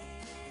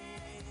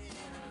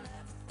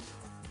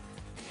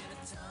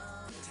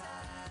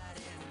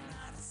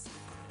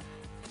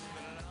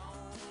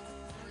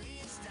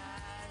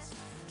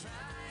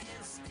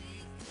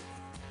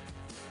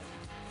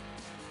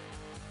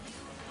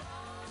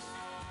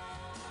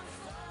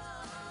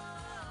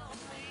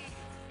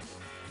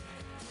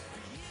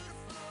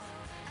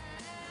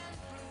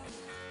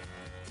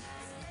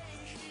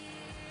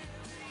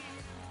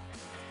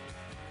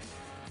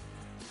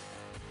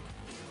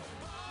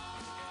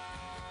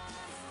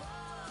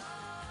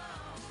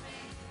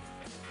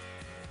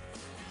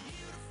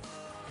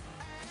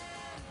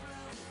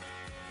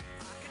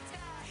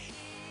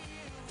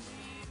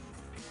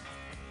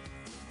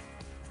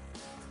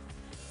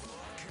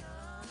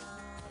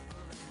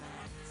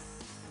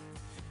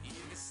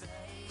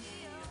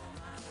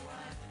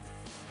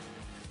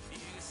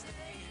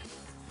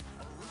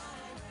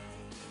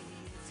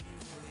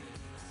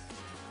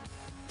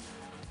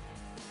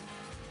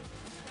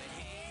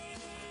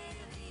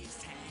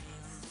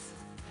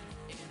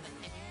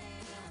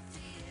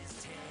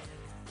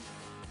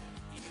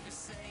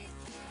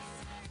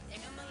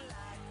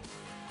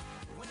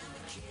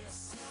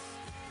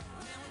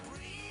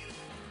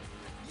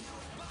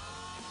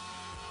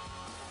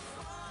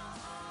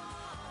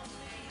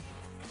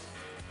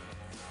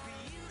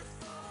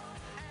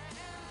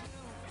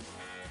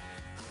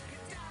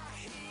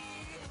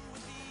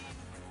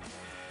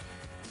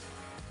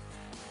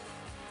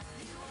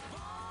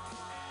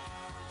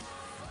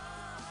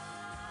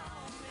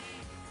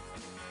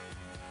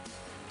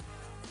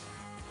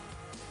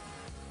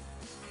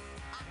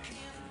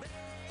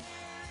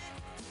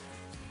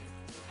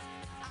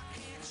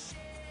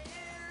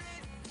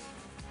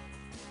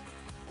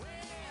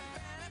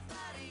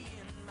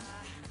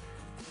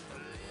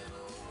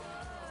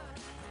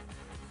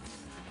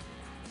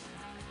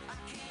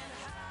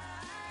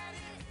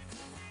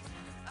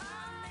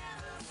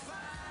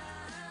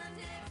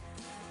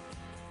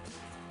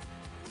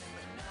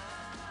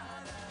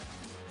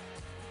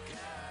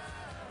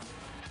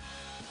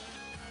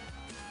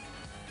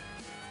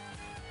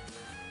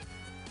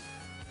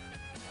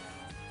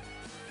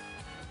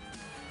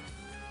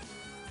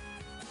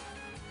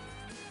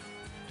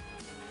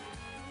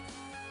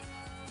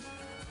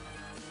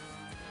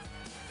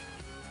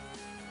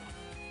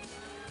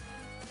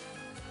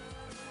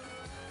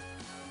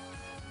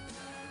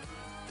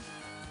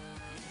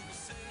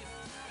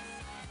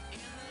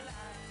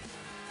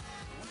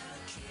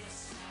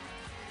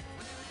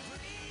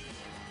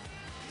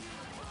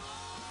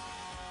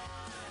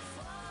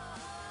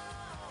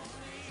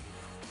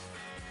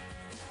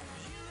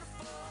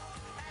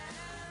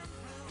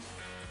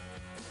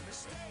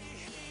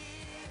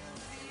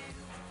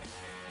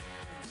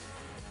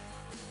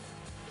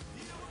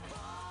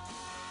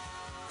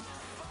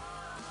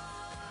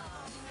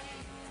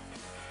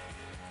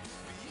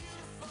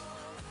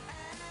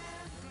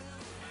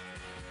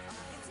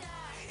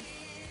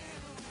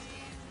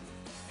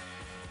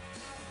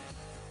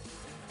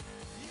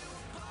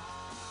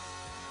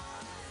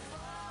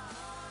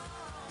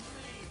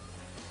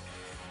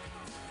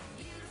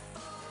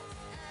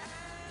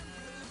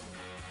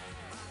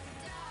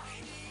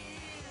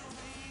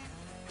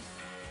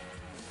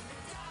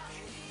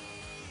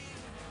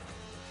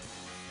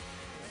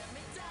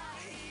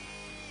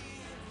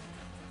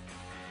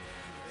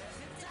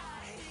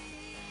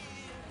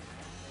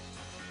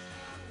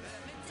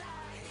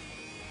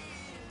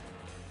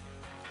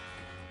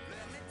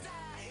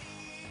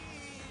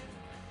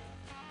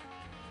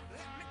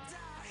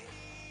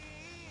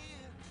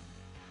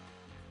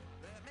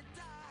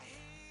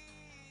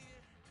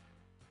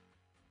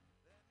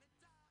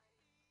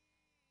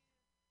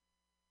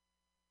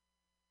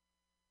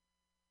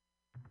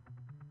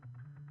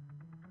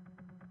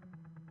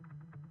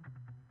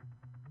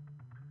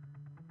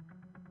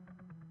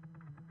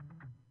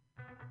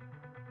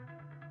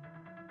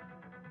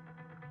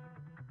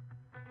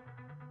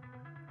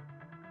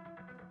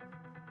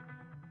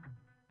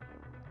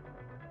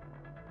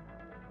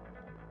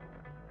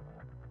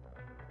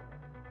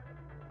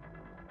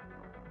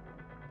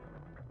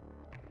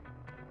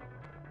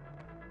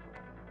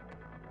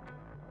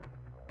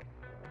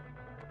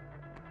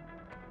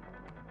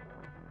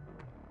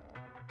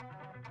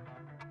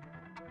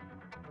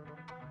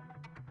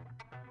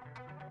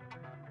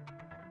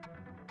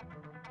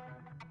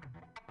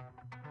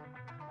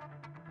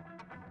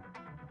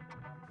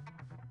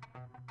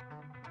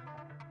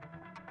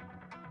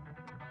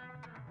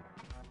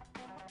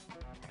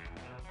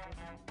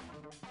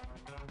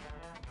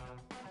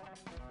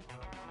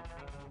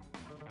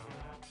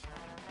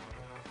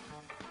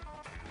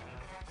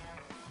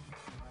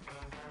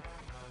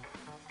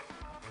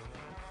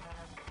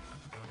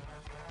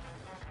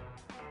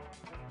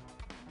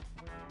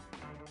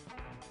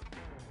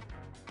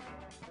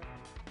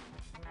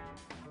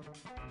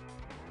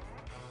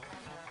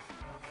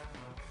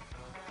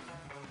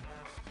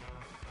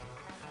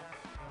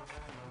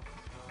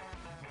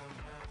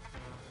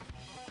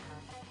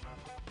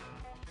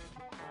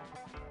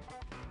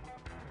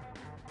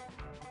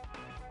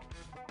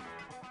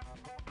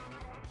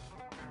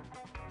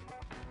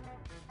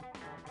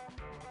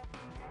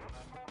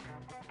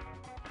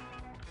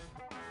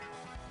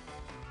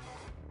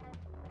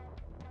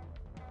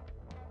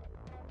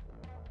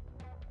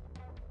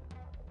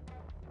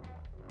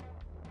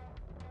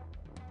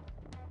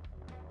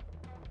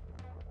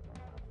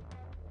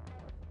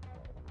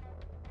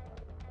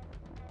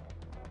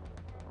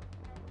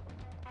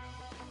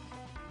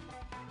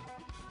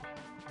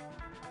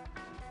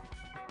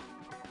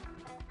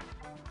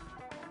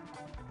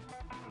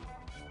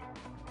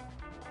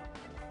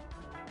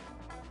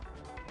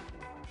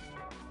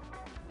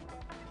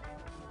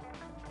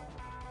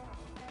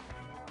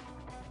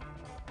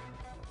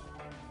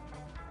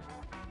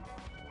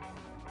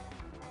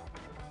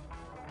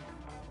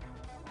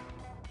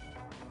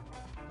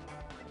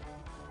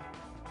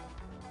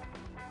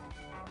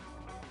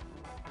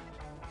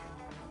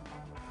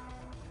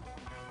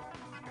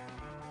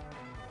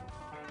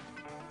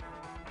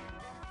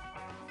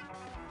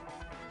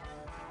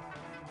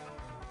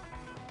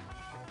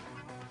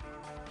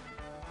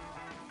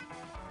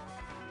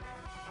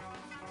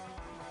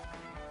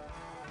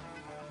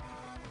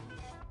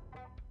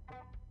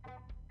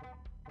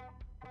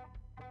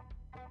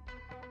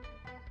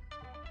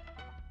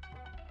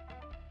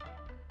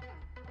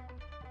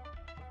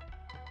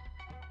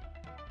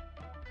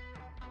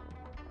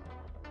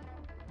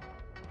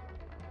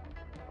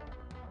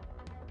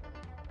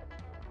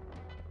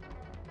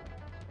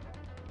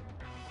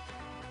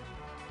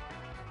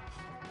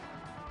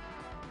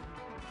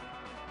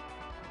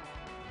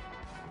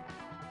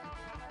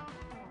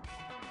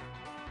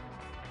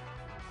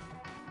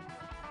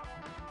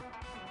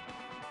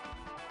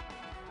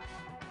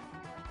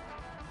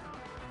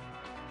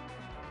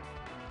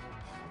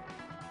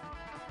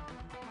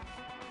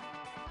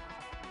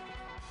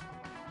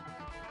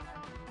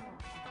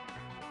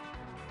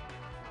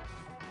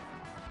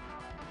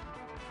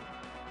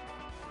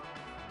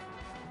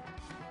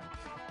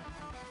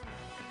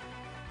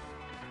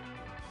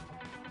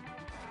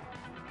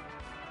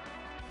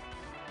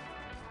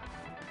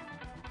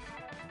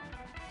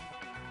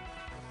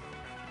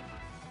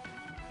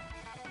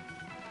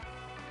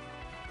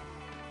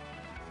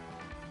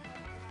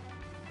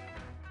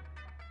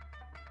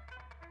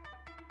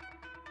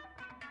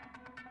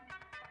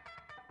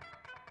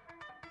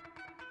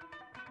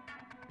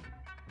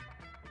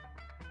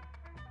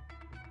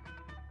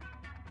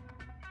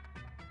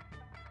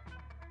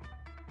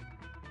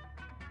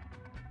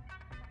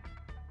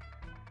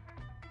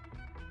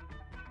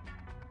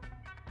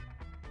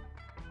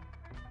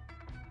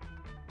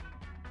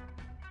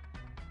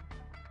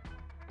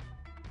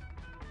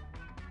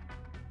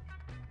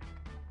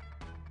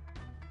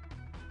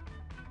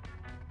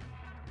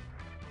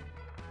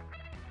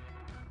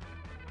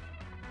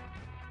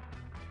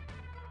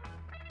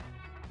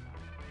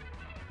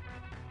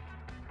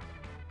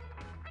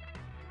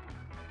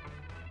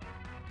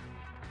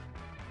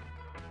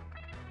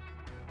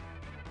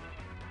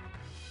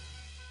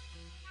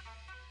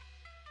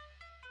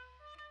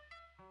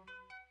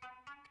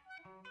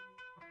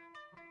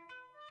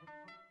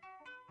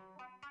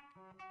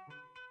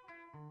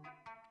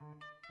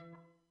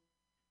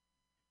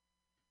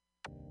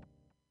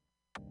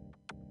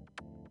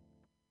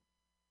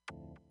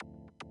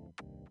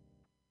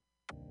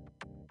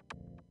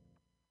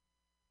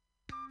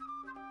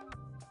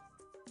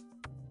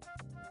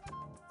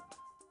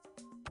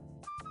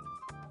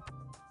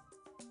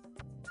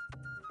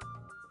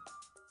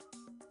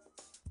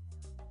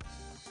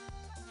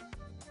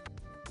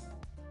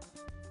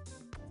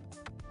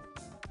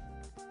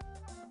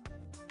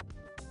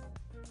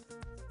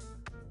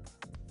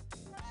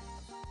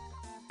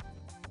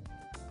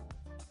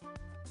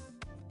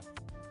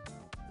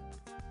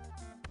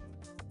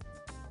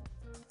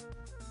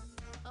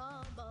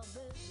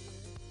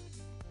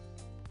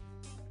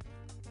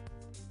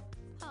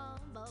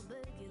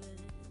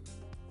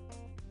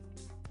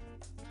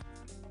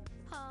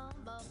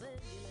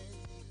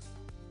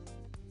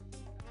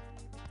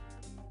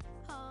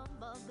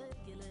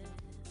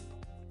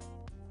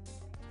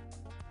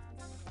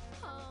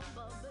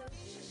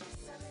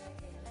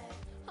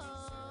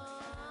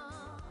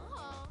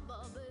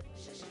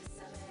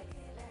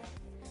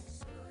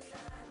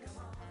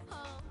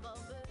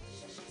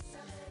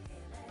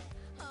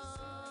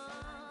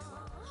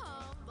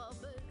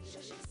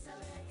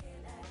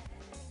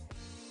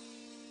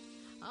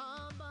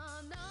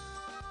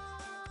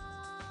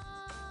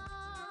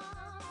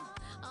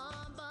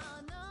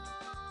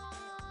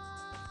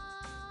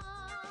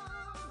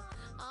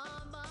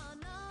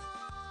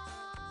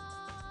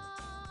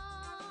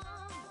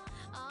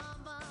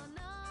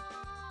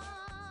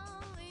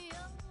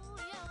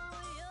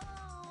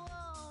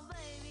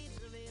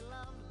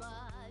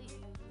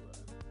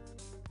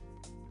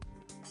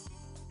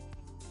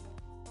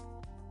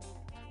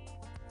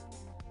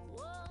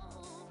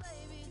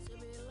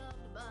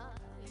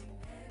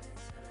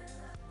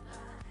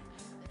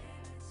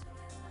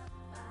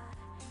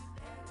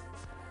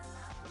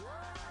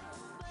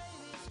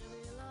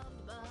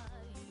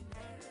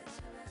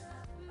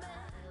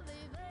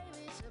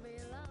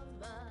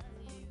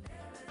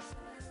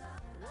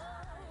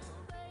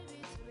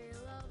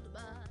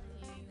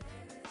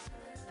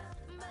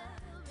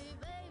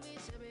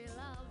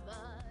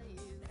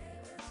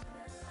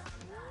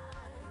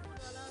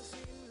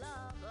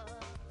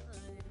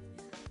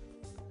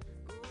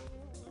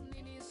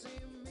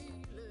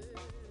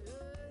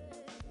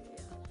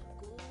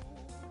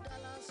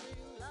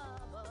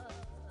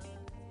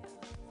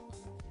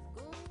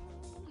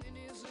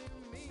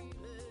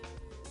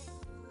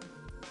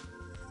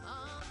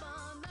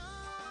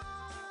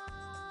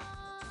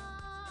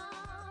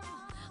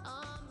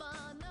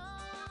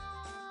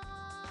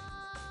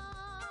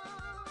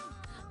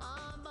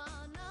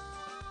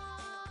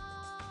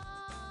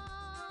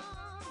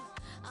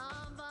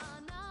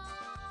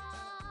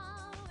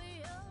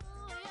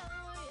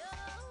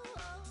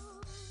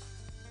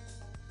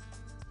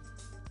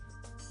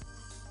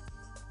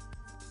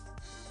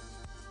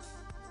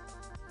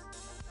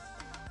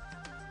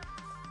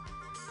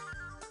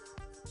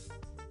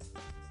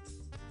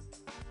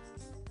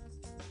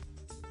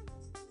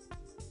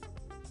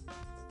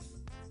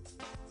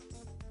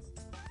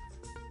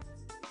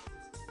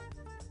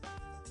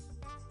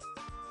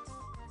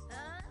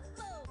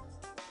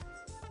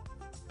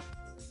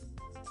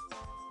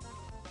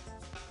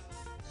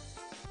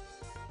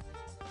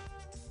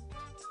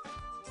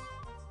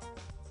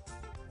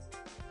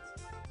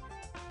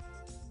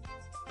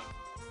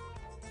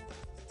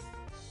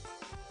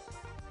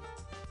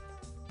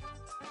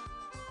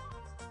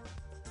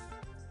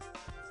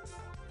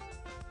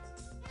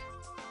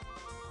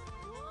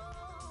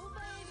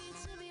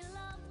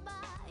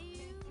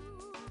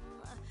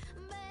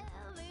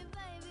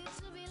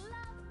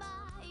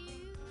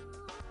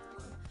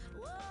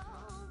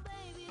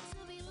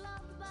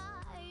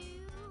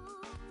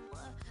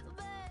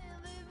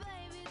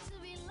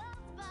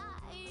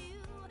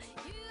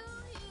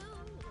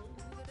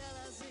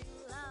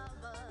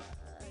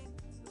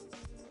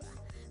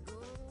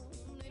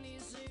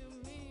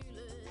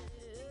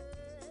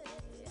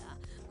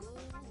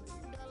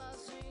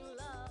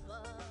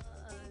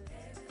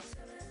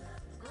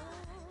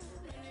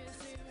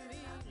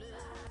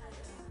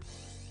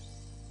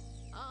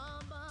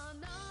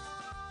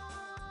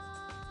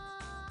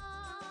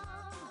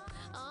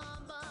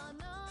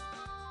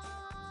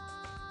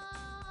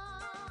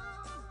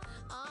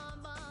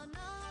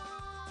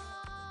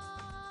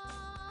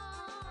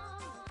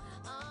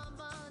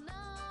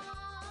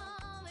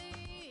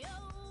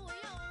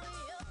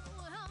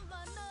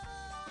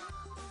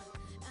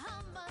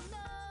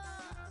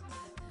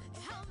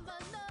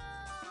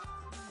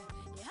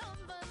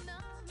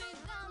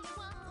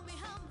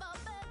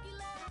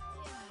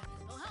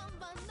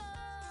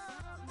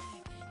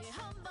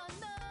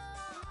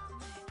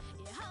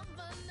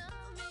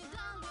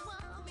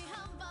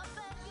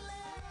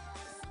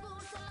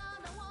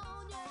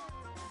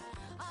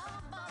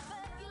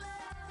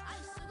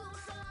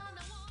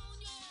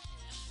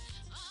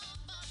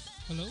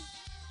Hello?